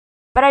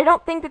 But I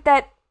don't think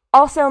that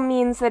also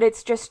means that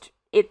it's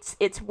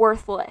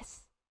worthless.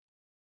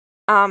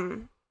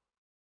 I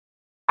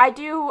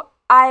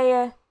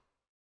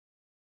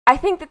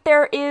think that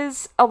there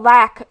is a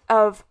lack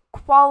of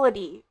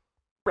quality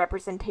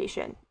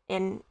representation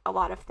in a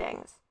lot of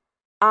things.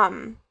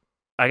 I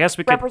guess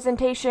we could...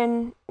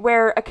 Representation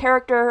where a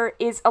character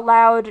is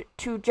allowed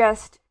to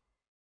just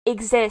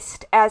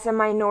exist as a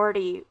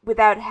minority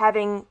without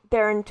having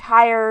their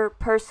entire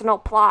personal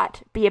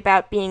plot be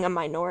about being a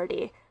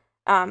minority.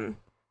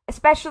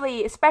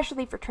 Especially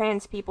for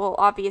trans people,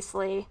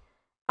 obviously.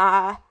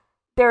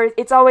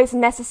 It's always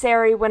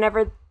necessary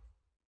whenever,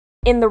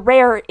 in the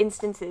rare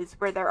instances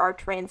where there are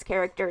trans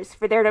characters,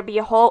 for there to be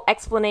a whole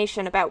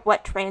explanation about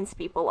what trans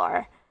people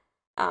are.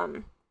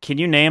 Can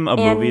you name a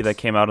movie that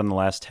came out in the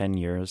last 10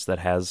 years that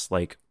has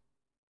like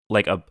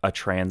a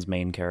trans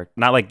main character?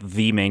 Not like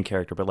the main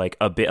character, but like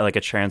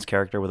a trans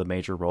character with a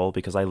major role,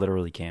 because I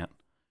literally can't.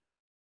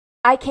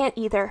 I can't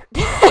either.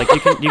 Like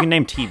you can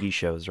name TV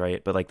shows,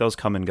 right? But like those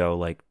come and go.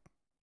 Like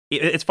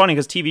it's funny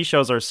because TV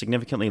shows are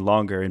significantly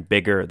longer and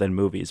bigger than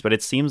movies, but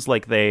it seems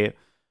like they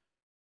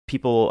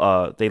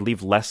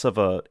leave less of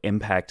a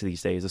impact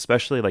these days,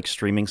 especially like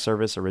streaming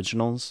service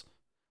originals.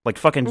 Like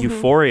fucking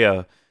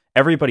Euphoria,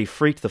 everybody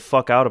freaked the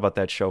fuck out about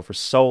that show for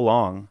so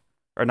long,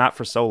 or not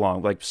for so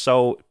long, like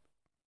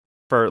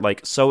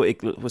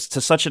it was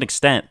to such an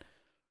extent,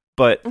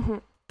 but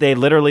they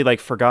literally like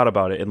forgot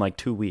about it in like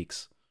 2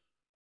 weeks.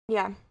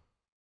 Yeah.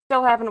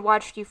 Still haven't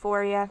watched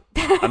Euphoria.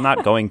 I'm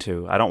not going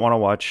to. I don't want to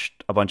watch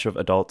a bunch of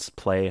adults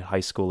play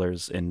high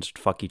schoolers and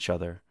fuck each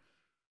other.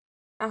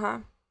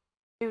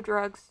 Do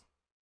drugs.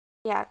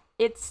 Yeah,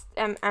 it's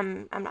I'm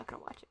not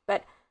gonna watch it,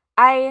 but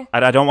I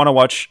don't want to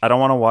watch. I don't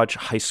want to watch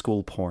high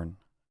school porn.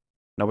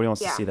 Nobody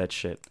wants to see that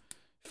shit.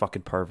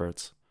 Fucking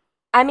perverts.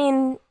 I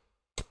mean,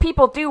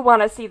 people do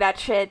want to see that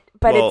shit,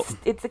 but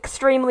it's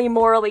extremely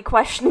morally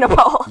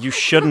questionable. You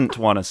shouldn't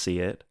want to see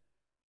it.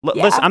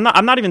 Listen,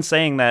 I'm not even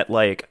saying that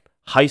like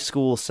high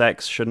school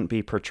sex shouldn't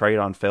be portrayed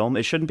on film.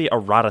 It shouldn't be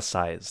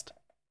eroticized,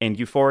 and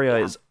Euphoria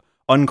is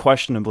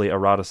unquestionably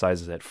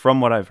eroticizes it,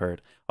 from what I've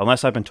heard.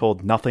 Unless I've been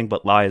told nothing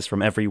but lies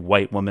from every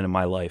white woman in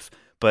my life,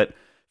 but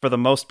for the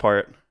most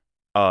part,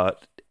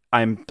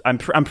 I'm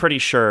pretty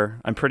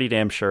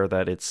damn sure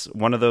that it's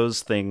one of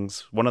those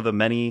things, one of the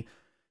many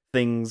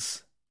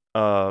things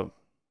that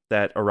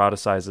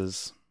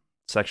eroticizes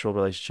sexual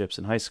relationships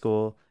in high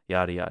school.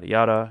 Yada yada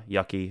yada.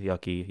 Yucky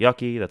yucky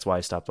yucky. That's why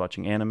I stopped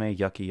watching anime.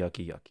 Yucky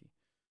yucky yucky.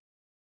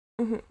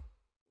 Mm-hmm.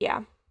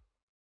 Yeah.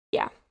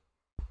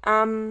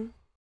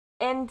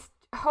 And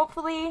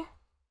hopefully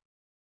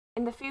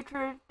in the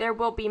future there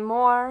will be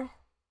more,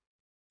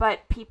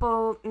 but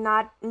people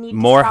not need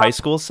more high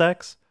school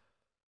sex.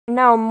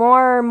 No,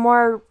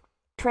 more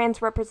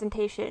trans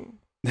representation.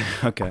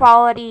 Okay.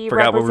 Quality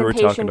Forgot what we were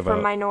talking representation for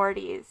about.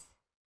 minorities.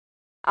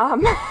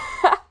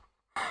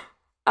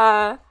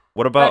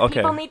 What about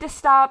people need to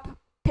stop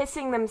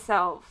pissing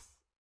themselves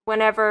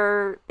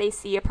whenever they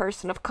see a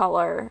person of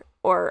color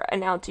or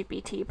an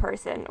LGBT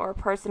person or a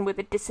person with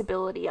a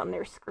disability on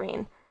their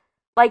screen.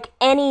 Like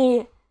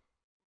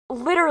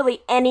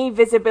literally any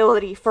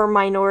visibility for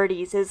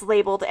minorities is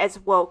labeled as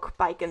woke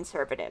by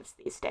conservatives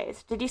these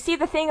days. Did you see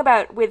the thing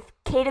with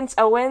Cadence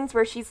Owens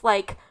where she's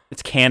like,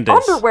 it's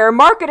Candace. Underwear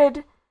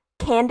marketed.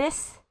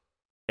 Candace?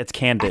 It's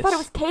Candace. I thought it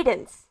was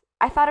Cadence.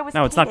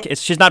 No, it's not.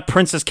 She's not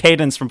Princess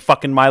Cadence from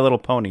fucking My Little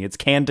Pony. It's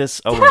Candace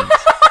Owens.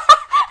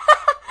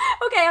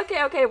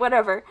 Okay,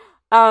 whatever.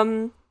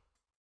 But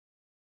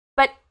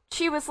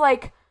she was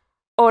like,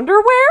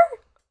 underwear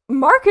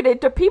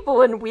marketed to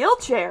people in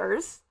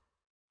wheelchairs?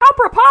 How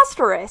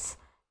preposterous!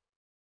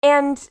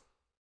 And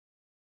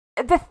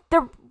the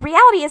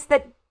reality is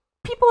that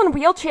people in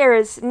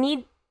wheelchairs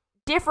need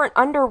different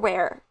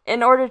underwear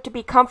in order to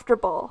be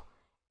comfortable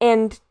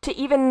and to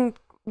even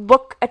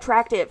look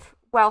attractive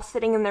while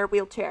sitting in their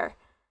wheelchair.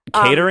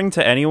 Catering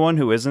to anyone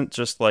who isn't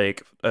just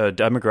like a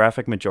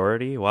demographic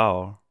majority?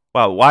 Wow.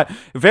 Why?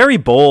 Very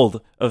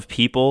bold of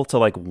people to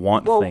like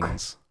want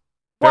things.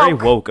 Very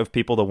woke of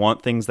people to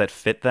want things that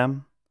fit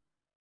them.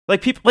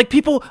 Like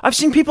people, I've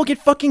seen people get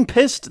fucking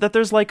pissed that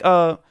there's like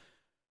the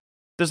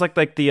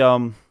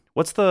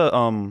what's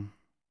the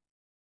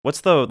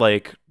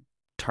like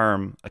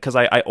term? Because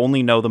I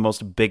only know the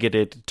most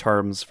bigoted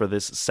terms for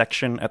this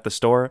section at the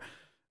store.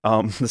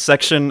 The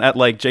section at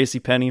like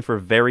JCPenney for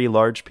very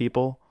large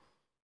people.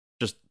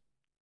 Just,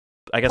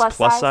 I guess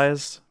plus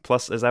size.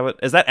 Plus, is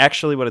that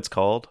actually what it's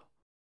called?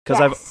 Because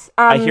yes.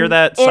 I hear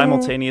that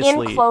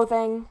simultaneously in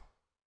clothing.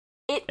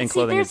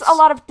 There's it's... a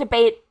lot of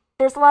debate.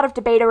 There's a lot of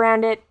debate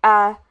around it.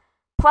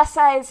 Plus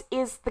size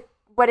is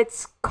what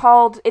it's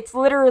called. It's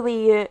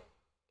literally,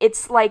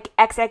 it's like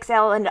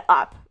XXL and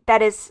up.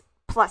 That is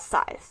plus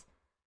size.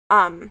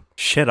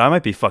 Shit, I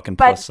might be fucking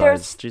plus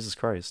size. Jesus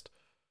Christ.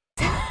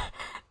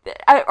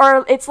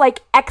 Or it's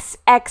like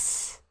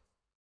XXL,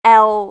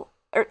 or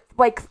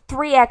like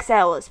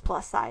 3XL is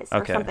plus size,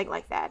 or something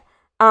like that.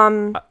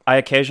 I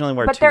occasionally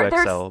wear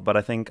 2XL, but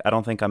I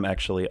don't think I'm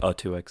actually a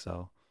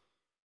 2XL.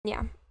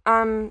 Yeah.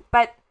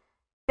 But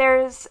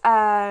there's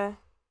a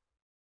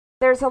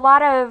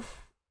lot of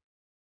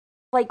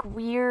like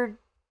weird.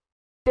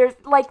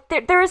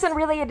 There isn't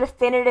really a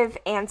definitive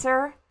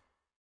answer.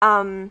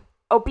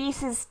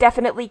 Obese is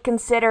definitely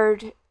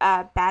considered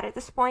bad at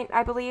this point,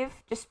 I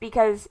believe, just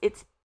because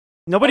it's.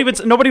 Nobody would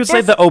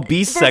say the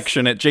obese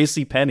section at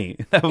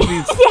JCPenney. That would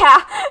be...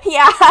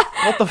 Yeah.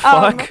 What the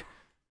fuck?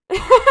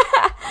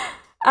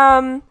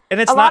 And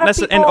it's not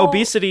necessarily and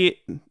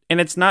obesity, and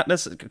it's not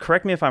necessarily.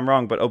 Correct me if I'm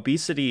wrong, but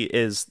obesity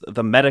is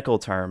the medical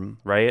term,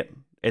 right?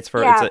 It's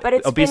for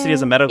obesity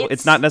is a medical.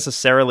 It's not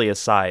necessarily a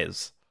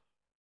size.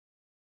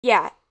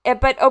 Yeah,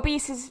 but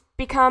obese has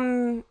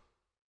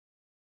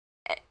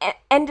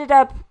ended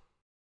up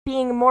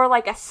being more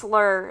like a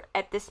slur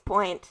at this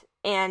point,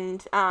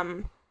 and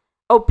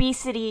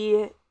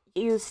obesity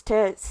used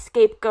to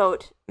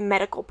scapegoat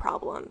medical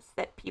problems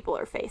that people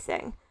are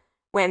facing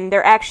when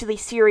they're actually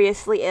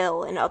seriously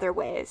ill in other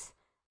ways.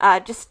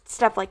 Just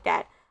stuff like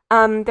that.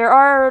 There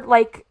are,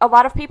 like, a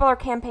lot of people are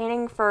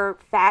campaigning for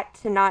fat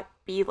to not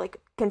be, like,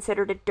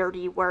 considered a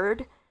dirty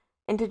word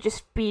and to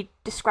just be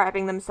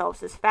describing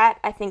themselves as fat.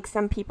 I think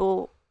some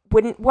people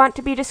wouldn't want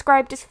to be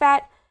described as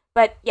fat,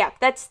 but yeah,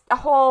 that's a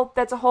whole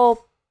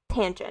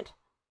tangent.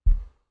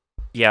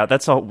 Yeah,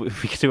 that's all. We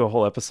could do a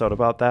whole episode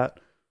about that.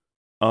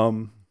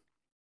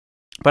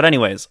 But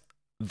anyways,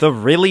 the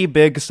really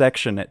big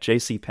section at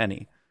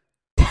JCPenney.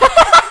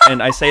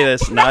 And I say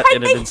this not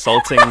in an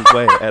insulting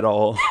way at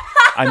all.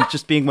 I'm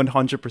just being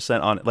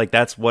 100% on it. Like,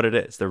 that's what it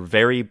is. They're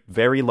very,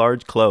 very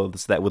large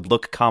clothes that would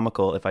look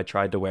comical if I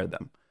tried to wear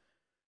them.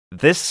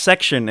 This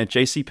section at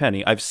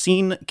JCPenney, I've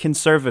seen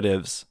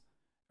conservatives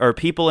or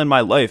people in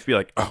my life be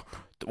like, oh,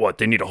 what,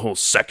 they need a whole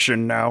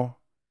section now?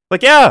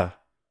 Like, yeah.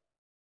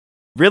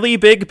 Really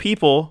big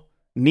people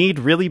need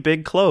really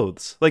big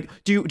clothes. Like,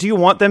 do you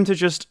want them to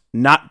just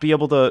not be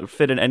able to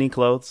fit in any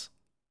clothes?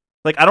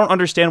 Like, I don't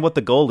understand what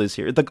the goal is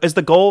here. Is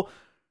the goal...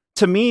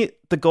 To me,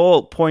 the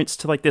goal points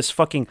to like this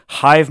fucking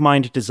hive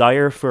mind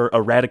desire for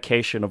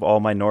eradication of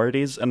all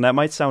minorities, and that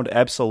might sound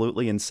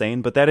absolutely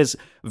insane, but that is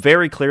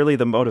very clearly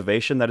the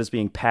motivation that is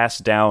being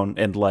passed down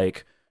and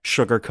like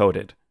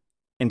sugar-coated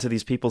into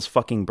these people's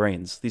fucking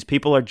brains. These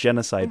people are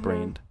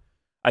genocide-brained.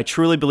 I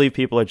truly believe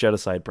people are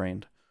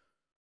genocide-brained.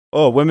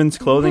 Oh, women's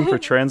clothing for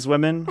trans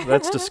women?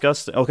 That's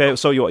disgusting. Okay,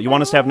 so you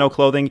want us to have no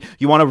clothing?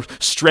 You want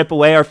to strip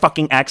away our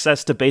fucking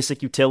access to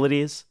basic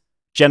utilities?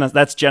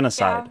 That's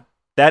genocide. Yeah.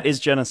 That is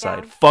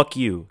genocide. Yeah. Fuck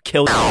you.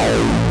 Kill you.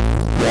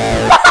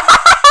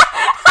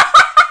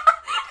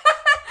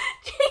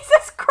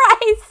 Jesus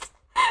Christ.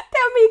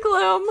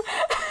 Demigloom.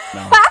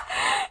 No.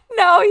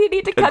 No, you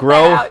need to cut that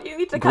out. You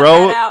need to cut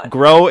that out.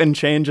 Grow and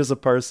change as a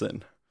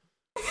person.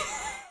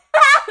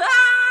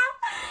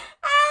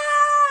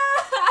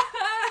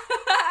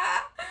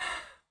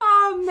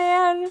 Oh,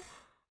 man.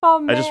 Oh,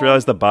 man. I just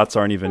realized the bots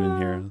aren't even in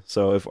here.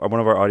 So if one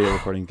of our audio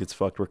recordings gets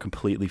fucked, we're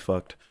completely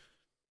fucked.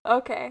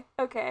 Okay.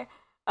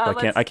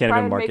 I can't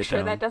even mark make it sure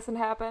down. That doesn't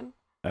happen.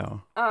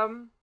 Oh.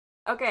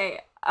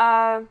 Okay.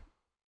 Yeah,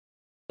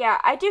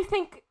 I do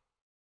think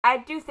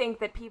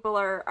that people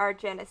are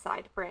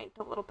genocide brained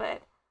a little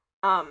bit.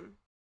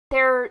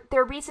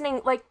 Their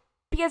reasoning, like,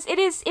 because it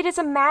is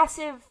a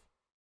massive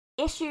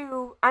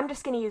issue. I'm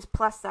just gonna use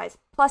plus size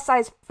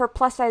for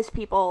plus size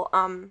people.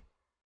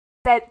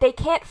 That they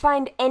can't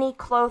find any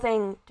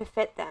clothing to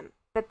fit them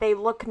that they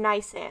look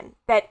nice in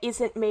that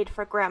isn't made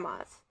for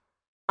grandmas.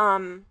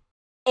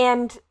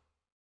 And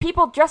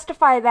people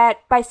justify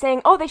that by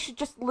saying, oh, they should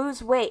just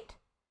lose weight,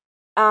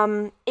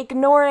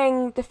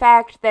 ignoring the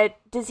fact that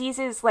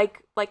diseases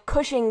like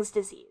Cushing's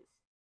disease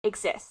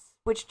exists,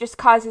 which just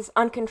causes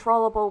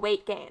uncontrollable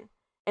weight gain,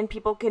 and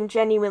people can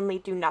genuinely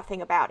do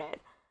nothing about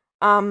it.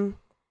 And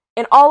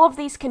all of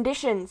these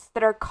conditions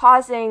that are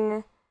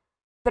causing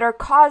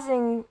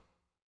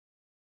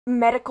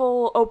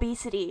medical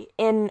obesity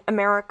in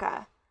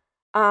America,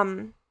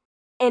 and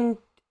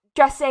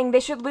just saying they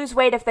should lose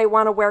weight if they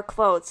want to wear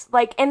clothes.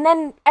 Like, and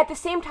then at the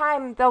same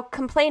time, they'll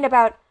complain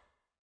about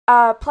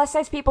plus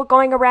size people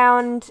going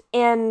around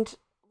and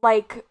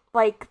like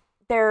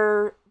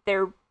their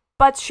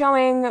butts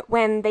showing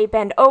when they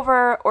bend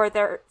over or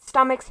their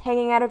stomachs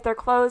hanging out of their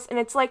clothes. And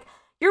it's like,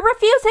 you're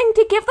refusing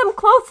to give them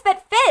clothes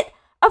that fit.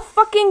 Of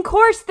fucking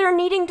course they're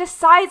needing to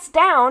size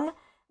down,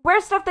 wear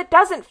stuff that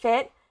doesn't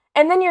fit,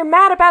 and then you're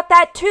mad about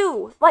that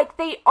too. Like,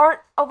 they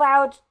aren't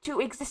allowed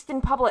to exist in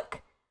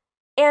public.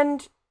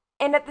 And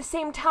at the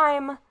same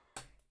time,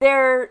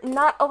 they're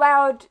not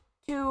allowed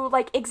to,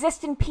 like,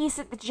 exist in peace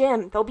at the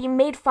gym. They'll be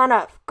made fun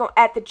of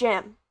at the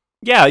gym.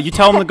 Yeah, you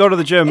tell them to go to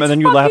the gym, and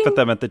then you laugh at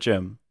them at the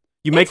gym.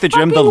 You make the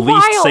gym the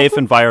least safe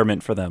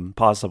environment for them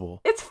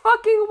possible. It's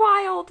fucking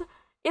wild.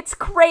 It's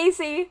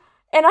crazy.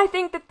 And I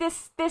think that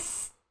this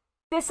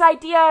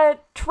idea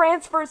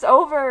transfers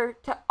over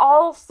to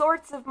all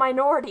sorts of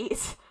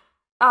minorities.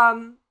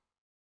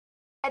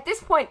 At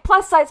this point,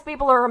 plus-size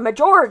people are a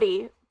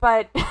majority,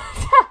 but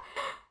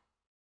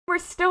we're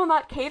still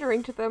not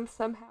catering to them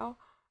somehow.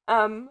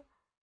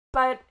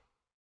 But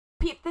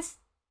this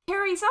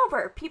carries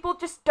over. People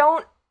just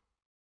don't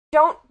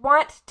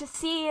want to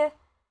see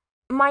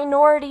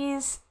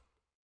minorities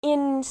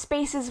in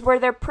spaces where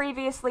there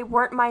previously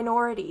weren't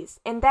minorities,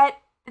 and that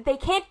they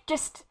can't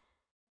just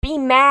be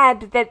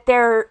mad that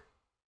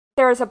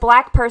there's a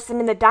black person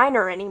in the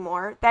diner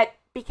anymore. That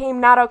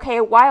became not okay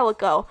a while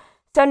ago.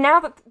 So now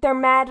that they're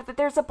mad that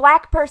there's a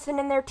black person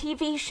in their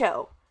TV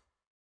show.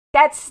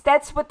 That's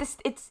what this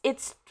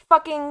it's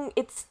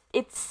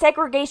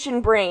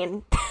segregation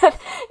brain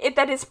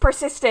that is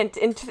persistent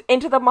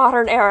into the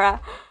modern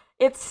era.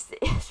 It's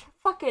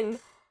fucking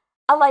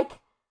I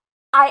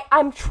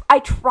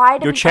try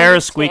to. Your chair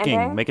is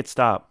squeaking. Make it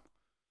stop.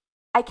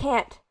 I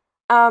can't.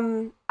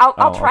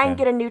 I'll try and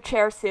get a new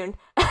chair soon.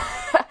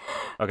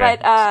 Okay.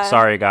 But,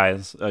 sorry,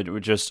 guys.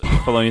 Just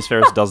Felonious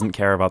Ferris doesn't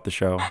care about the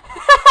show.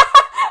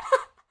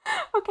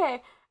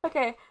 Okay.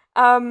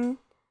 I'm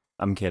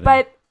kidding.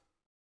 But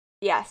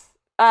yes.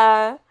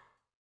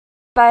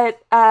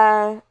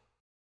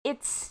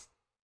 It's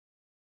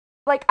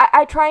like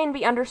I try and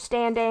be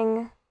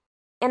understanding,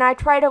 and I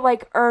try to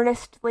like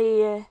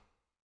earnestly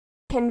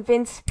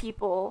convince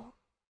people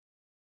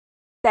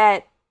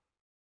that,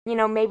 you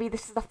know, maybe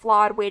this is a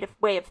flawed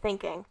way of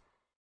thinking.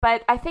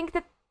 But I think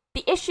that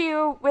the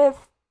issue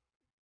with...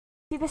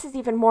 See, this is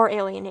even more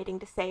alienating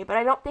to say, but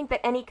I don't think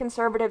that any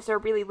conservatives are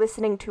really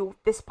listening to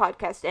this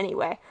podcast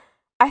anyway.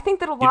 I think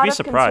that a lot of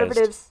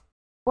conservatives...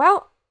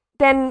 Well,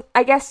 then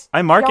I guess...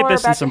 I market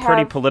this in some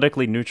pretty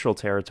politically neutral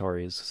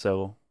territories,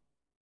 so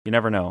you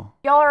never know.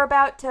 Y'all are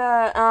about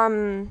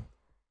to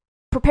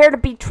prepare to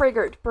be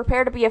triggered,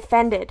 prepare to be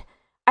offended.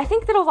 I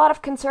think that a lot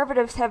of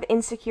conservatives have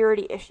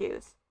insecurity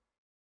issues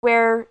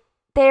where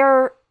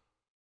they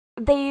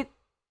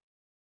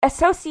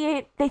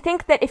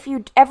think that if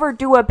you ever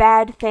do a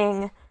bad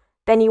thing,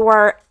 then you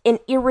are an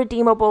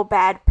irredeemable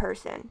bad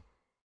person.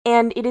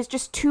 And it is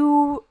just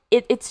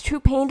it's too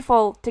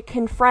painful to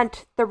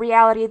confront the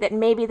reality that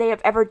maybe they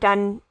have ever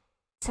done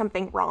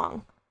something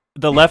wrong.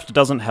 The left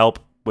doesn't help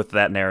with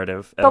that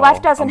narrative at The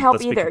left all. doesn't help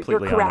Let's be either. You're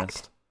completely correct.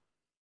 honest.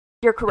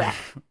 You're correct.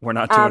 We're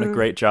not doing a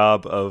great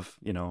job of,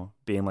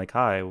 being like,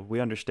 hi, we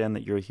understand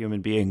that you're a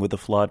human being with a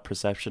flawed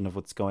perception of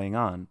what's going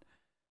on.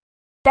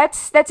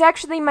 That's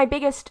actually my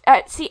biggest...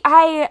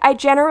 I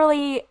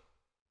generally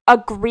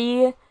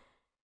agree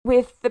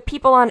with the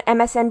people on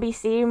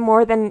MSNBC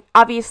more than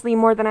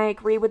I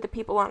agree with the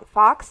people on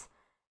Fox.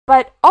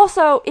 But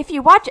also, if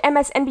you watch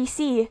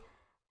MSNBC,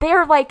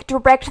 they're, like,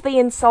 directly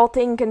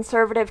insulting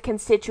conservative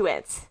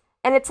constituents.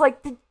 And it's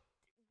like,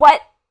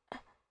 what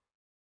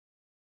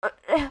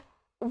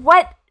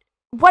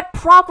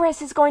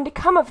progress is going to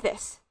come of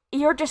this?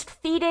 You're just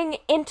feeding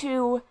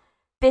into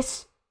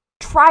this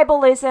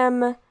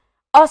tribalism,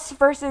 us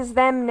versus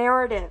them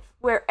narrative,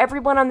 where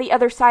everyone on the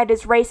other side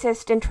is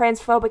racist and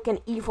transphobic and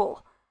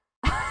evil.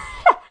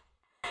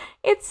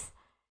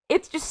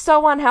 It's just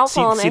so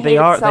unhelpful, and I hate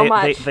it so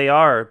much. They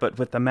are, but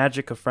with the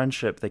magic of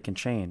friendship, they can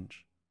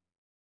change.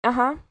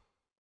 Uh-huh.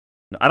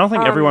 I don't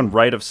think everyone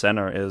right of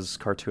center is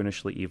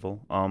cartoonishly evil.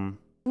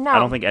 No. I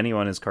don't think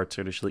anyone is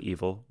cartoonishly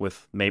evil,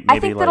 with maybe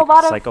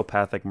like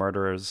psychopathic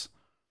murderers.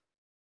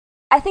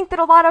 I think that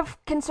a lot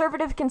of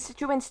conservative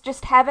constituents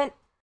just haven't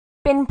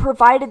been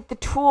provided the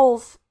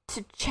tools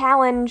to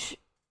challenge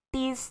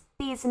these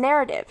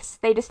narratives.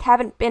 They just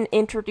haven't been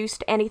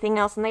introduced to anything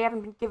else, and they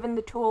haven't been given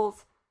the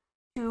tools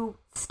to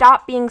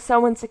stop being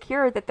so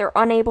insecure that they're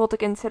unable to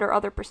consider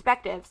other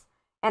perspectives.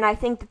 And I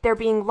think that they're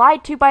being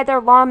lied to by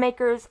their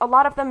lawmakers. A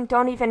lot of them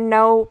don't even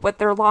know what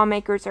their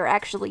lawmakers are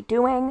actually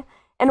doing.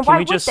 And why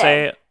would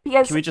they?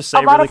 Because can we just say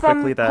really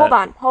quickly that... Hold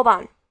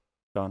on.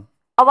 Go on.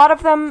 A lot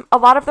of them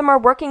are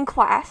working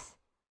class.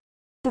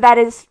 So that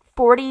is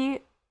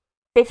 40,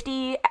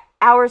 50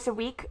 hours a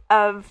week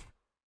of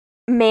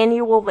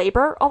manual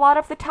labor a lot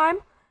of the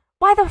time.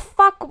 Why the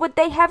fuck would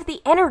they have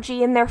the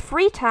energy in their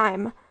free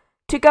time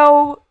to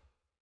go,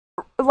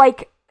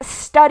 like,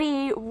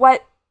 study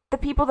what the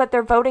people that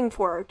they're voting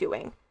for are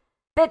doing?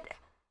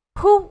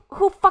 Who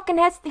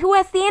has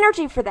the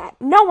energy for that?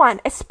 No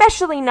one,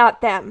 especially not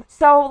them.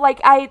 So,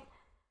 like,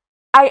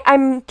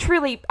 I'm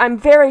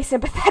very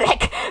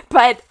sympathetic,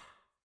 but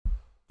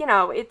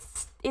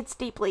it's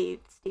deeply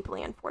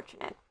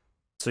unfortunate.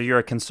 So you're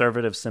a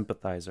conservative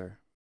sympathizer.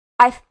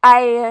 I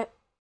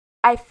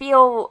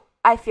feel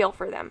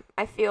for them.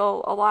 I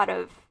feel a lot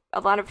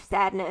of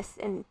sadness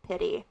and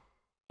pity,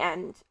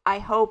 and I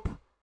hope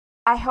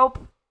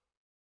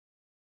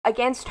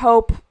against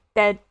hope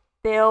that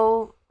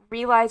they'll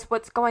realize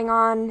what's going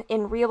on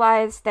and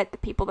realize that the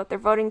people that they're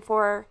voting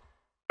for,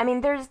 I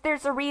mean,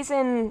 there's a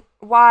reason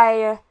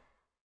why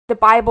the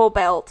Bible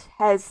Belt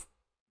has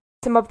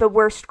some of the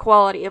worst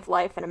quality of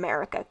life in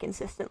America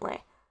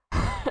consistently.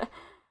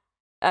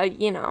 I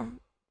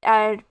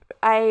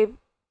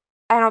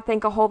don't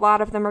think a whole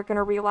lot of them are going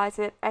to realize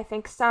it. I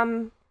think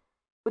some,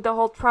 with the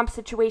whole Trump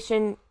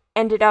situation,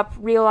 ended up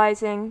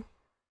realizing,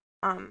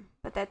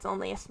 but that's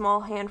only a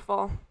small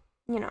handful,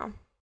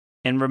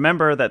 And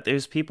remember that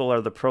those people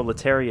are the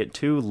proletariat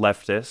too,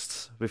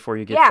 leftists, before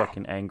you get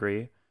fucking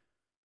angry.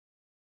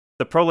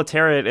 The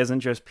proletariat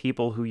isn't just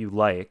people who you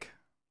like.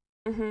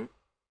 Mm-hmm.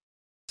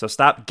 So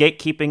stop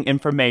gatekeeping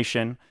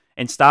information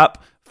and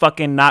stop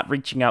fucking not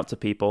reaching out to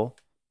people.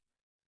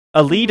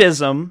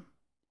 Elitism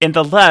in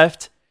the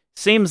left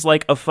seems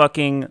like a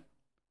fucking,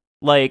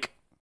 like,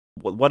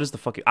 what is the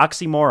fucking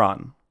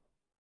oxymoron?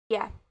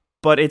 Yeah.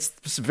 But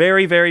it's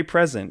very, very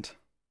present.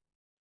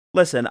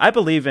 Listen, I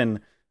believe in,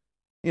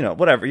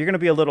 whatever. You're going to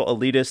be a little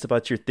elitist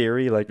about your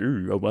theory, like,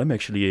 I'm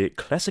actually a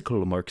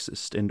classical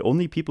Marxist, and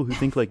only people who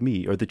think like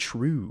me are the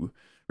true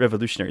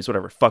revolutionaries,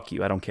 whatever. Fuck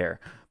you, I don't care.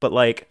 But,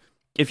 like,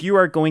 if you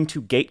are going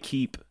to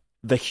gatekeep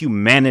the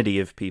humanity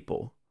of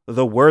people,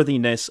 the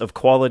worthiness of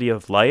quality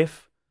of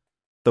life,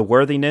 the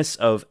worthiness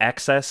of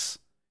access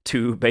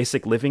to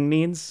basic living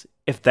needs,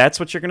 if that's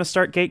what you're going to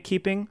start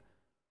gatekeeping,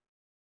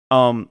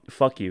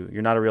 fuck you.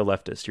 You're not a real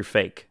leftist. You're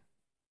fake.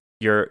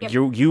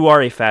 You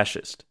are a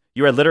fascist.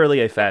 You are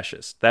literally a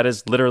fascist. That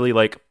is literally,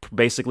 like,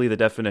 basically the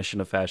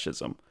definition of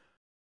fascism.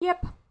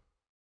 Yep.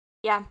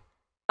 Yeah.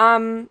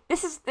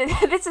 This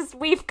is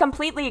we've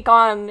completely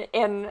gone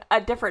in a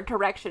different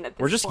direction at this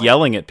point. We're just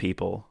yelling at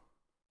people.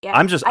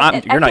 Yeah.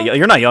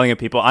 You're not yelling at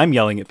people. I'm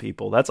yelling at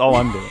people. That's all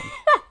I'm doing.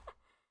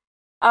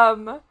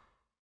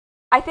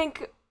 I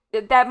think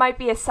that might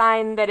be a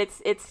sign that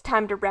it's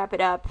time to wrap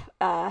it up.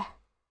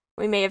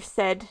 We may have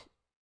said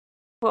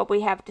what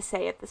we have to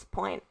say at this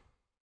point.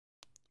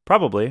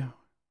 Probably.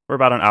 We're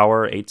about an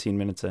hour, 18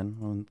 minutes in.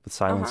 When the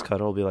silence cut,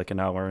 it'll be like an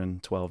hour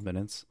and 12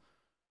 minutes.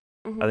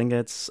 Mm-hmm.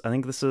 I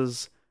think this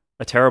is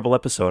a terrible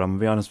episode. I'm gonna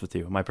be honest with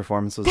you. My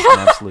performance was an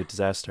absolute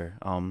disaster.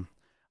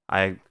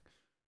 I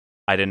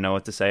I didn't know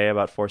what to say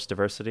about forced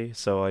diversity,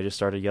 so I just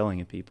started yelling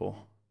at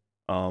people.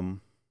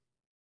 I'm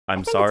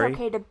sorry. It's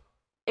okay to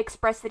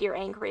express that you're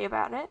angry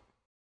about it.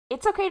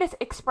 It's okay to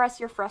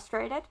express you're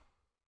frustrated.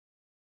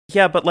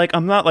 Yeah, but like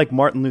I'm not like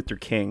Martin Luther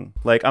King.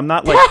 Like I'm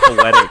not like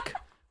poetic.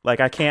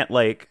 Like I can't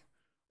like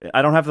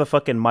I don't have the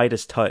fucking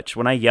Midas touch.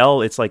 When I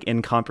yell, it's like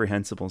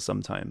incomprehensible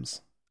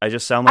sometimes. I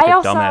just sound like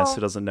a dumbass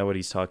who doesn't know what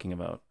he's talking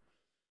about.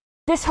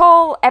 This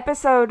whole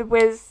episode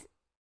was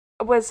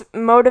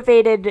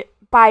motivated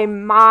by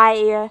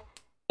my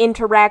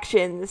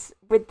interactions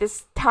with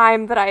this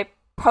time that I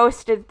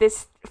posted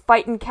this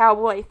fightin'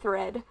 cowboy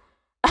thread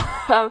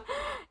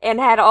and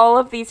had all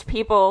of these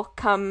people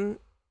come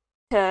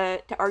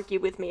to argue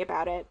with me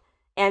about it.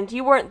 And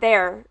you weren't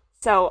there,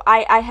 so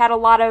I had a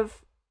lot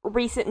of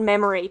recent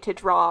memory to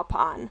draw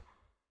upon.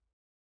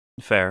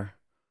 Fair.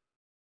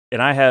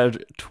 And I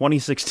had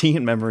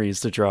 2016 memories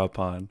to draw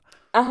upon.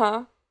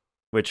 Uh-huh.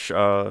 Which,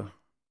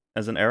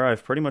 as an era,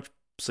 I've pretty much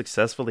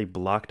successfully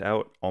blocked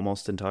out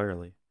almost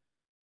entirely.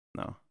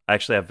 No. I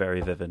actually have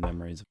very vivid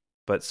memories.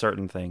 But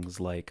certain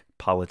things, like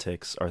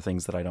politics, are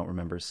things that I don't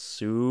remember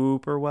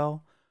super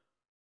well,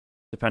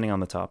 depending on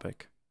the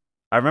topic.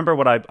 I remember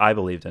what I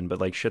believed in, but,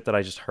 like, shit that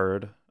I just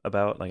heard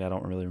about, like, I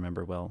don't really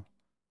remember well.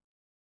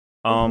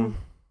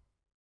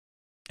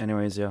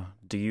 Anyways, yeah.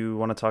 Do you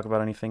want to talk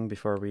about anything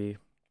before we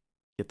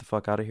get the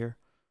fuck out of here?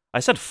 I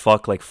said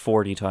fuck like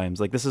 40 times.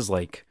 Like this is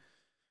like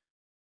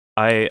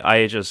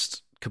I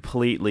just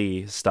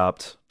completely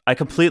stopped. I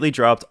completely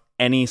dropped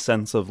any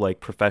sense of like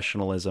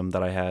professionalism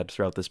that I had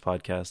throughout this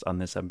podcast on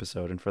this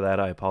episode, and for that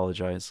I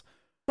apologize.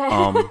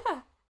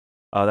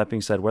 That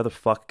being said, where the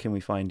fuck can we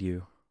find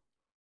you?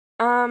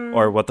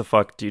 Or what the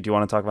fuck do you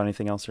want to talk about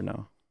anything else or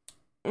no?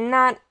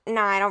 I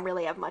don't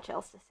really have much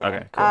else to say.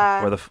 Okay,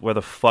 cool. Where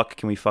the fuck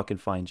can we fucking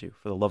find you?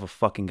 For the love of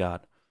fucking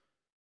God.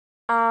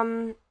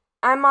 I'm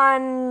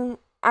on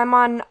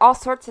all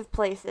sorts of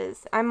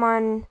places. I'm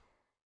on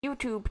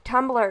YouTube,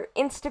 Tumblr,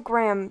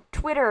 Instagram,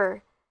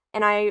 Twitter,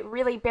 and I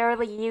really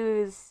barely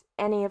use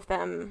any of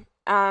them.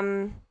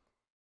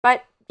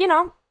 But you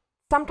know,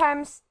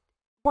 sometimes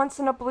once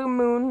in a blue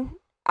moon,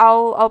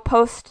 I'll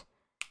post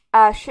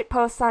shit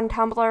posts on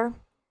Tumblr.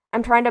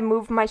 I'm trying to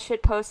move my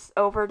shit posts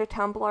over to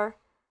Tumblr.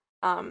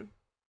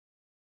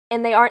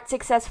 And they aren't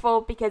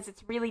successful because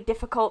it's really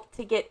difficult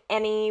to get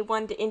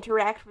anyone to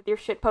interact with your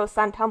shit posts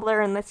on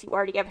Tumblr unless you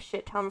already have a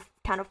shit ton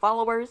of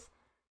followers.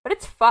 But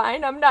it's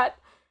fine. I'm not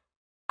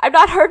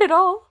hurt at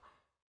all.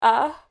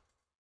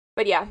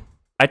 But yeah.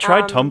 I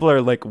tried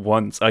Tumblr like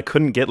once. I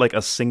couldn't get like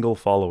a single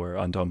follower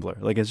on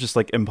Tumblr. Like it's just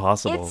like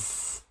impossible.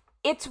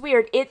 It's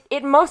weird.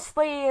 It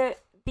mostly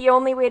the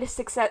only way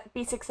to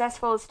be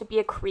successful is to be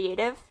a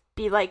creative,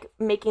 be like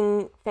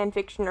making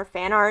fanfiction or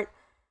fan art.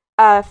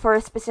 For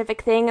a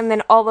specific thing, and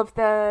then all of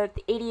the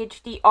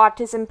ADHD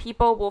autism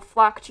people will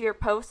flock to your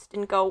post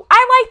and go,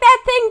 I like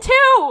that thing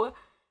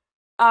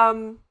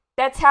too!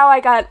 That's how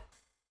I got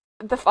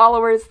the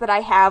followers that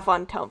I have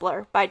on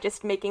Tumblr, by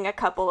just making a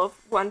couple of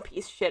One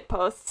Piece shit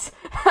posts.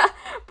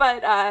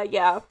 But,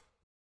 yeah.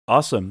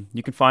 Awesome.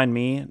 You can find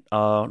me,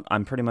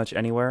 I'm pretty much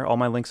anywhere. All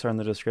my links are in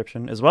the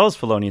description, as well as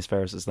Felonious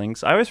Ferris's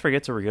links. I always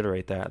forget to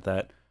reiterate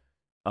that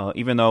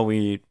even though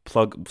we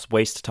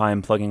waste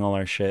time plugging all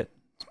our shit,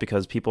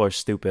 because people are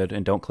stupid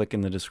and don't click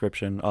in the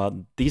description.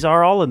 These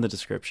are all in the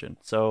description.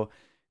 So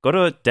go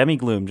to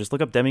Demigloom. Just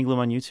look up Demigloom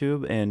on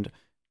YouTube, and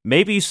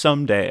maybe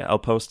someday I'll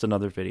post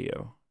another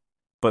video.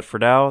 But for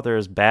now,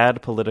 there's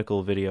bad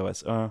political video.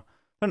 I'm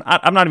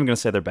not even going to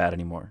say they're bad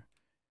anymore.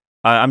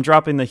 I'm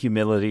dropping the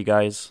humility,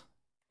 guys.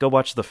 Go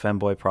watch The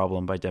Femboy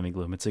Problem by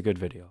Demigloom. It's a good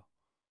video.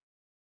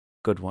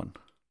 Good one.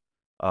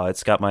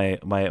 It's got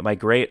my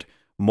great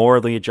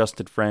morally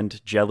adjusted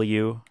friend,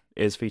 Jellyu,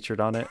 is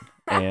featured on it.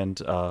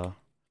 And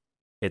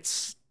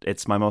it's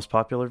my most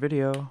popular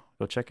video.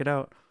 Go check it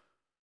out.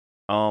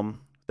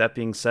 That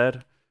being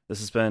said, this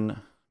has been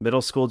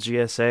Middle School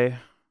GSA.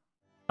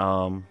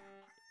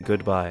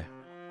 Goodbye.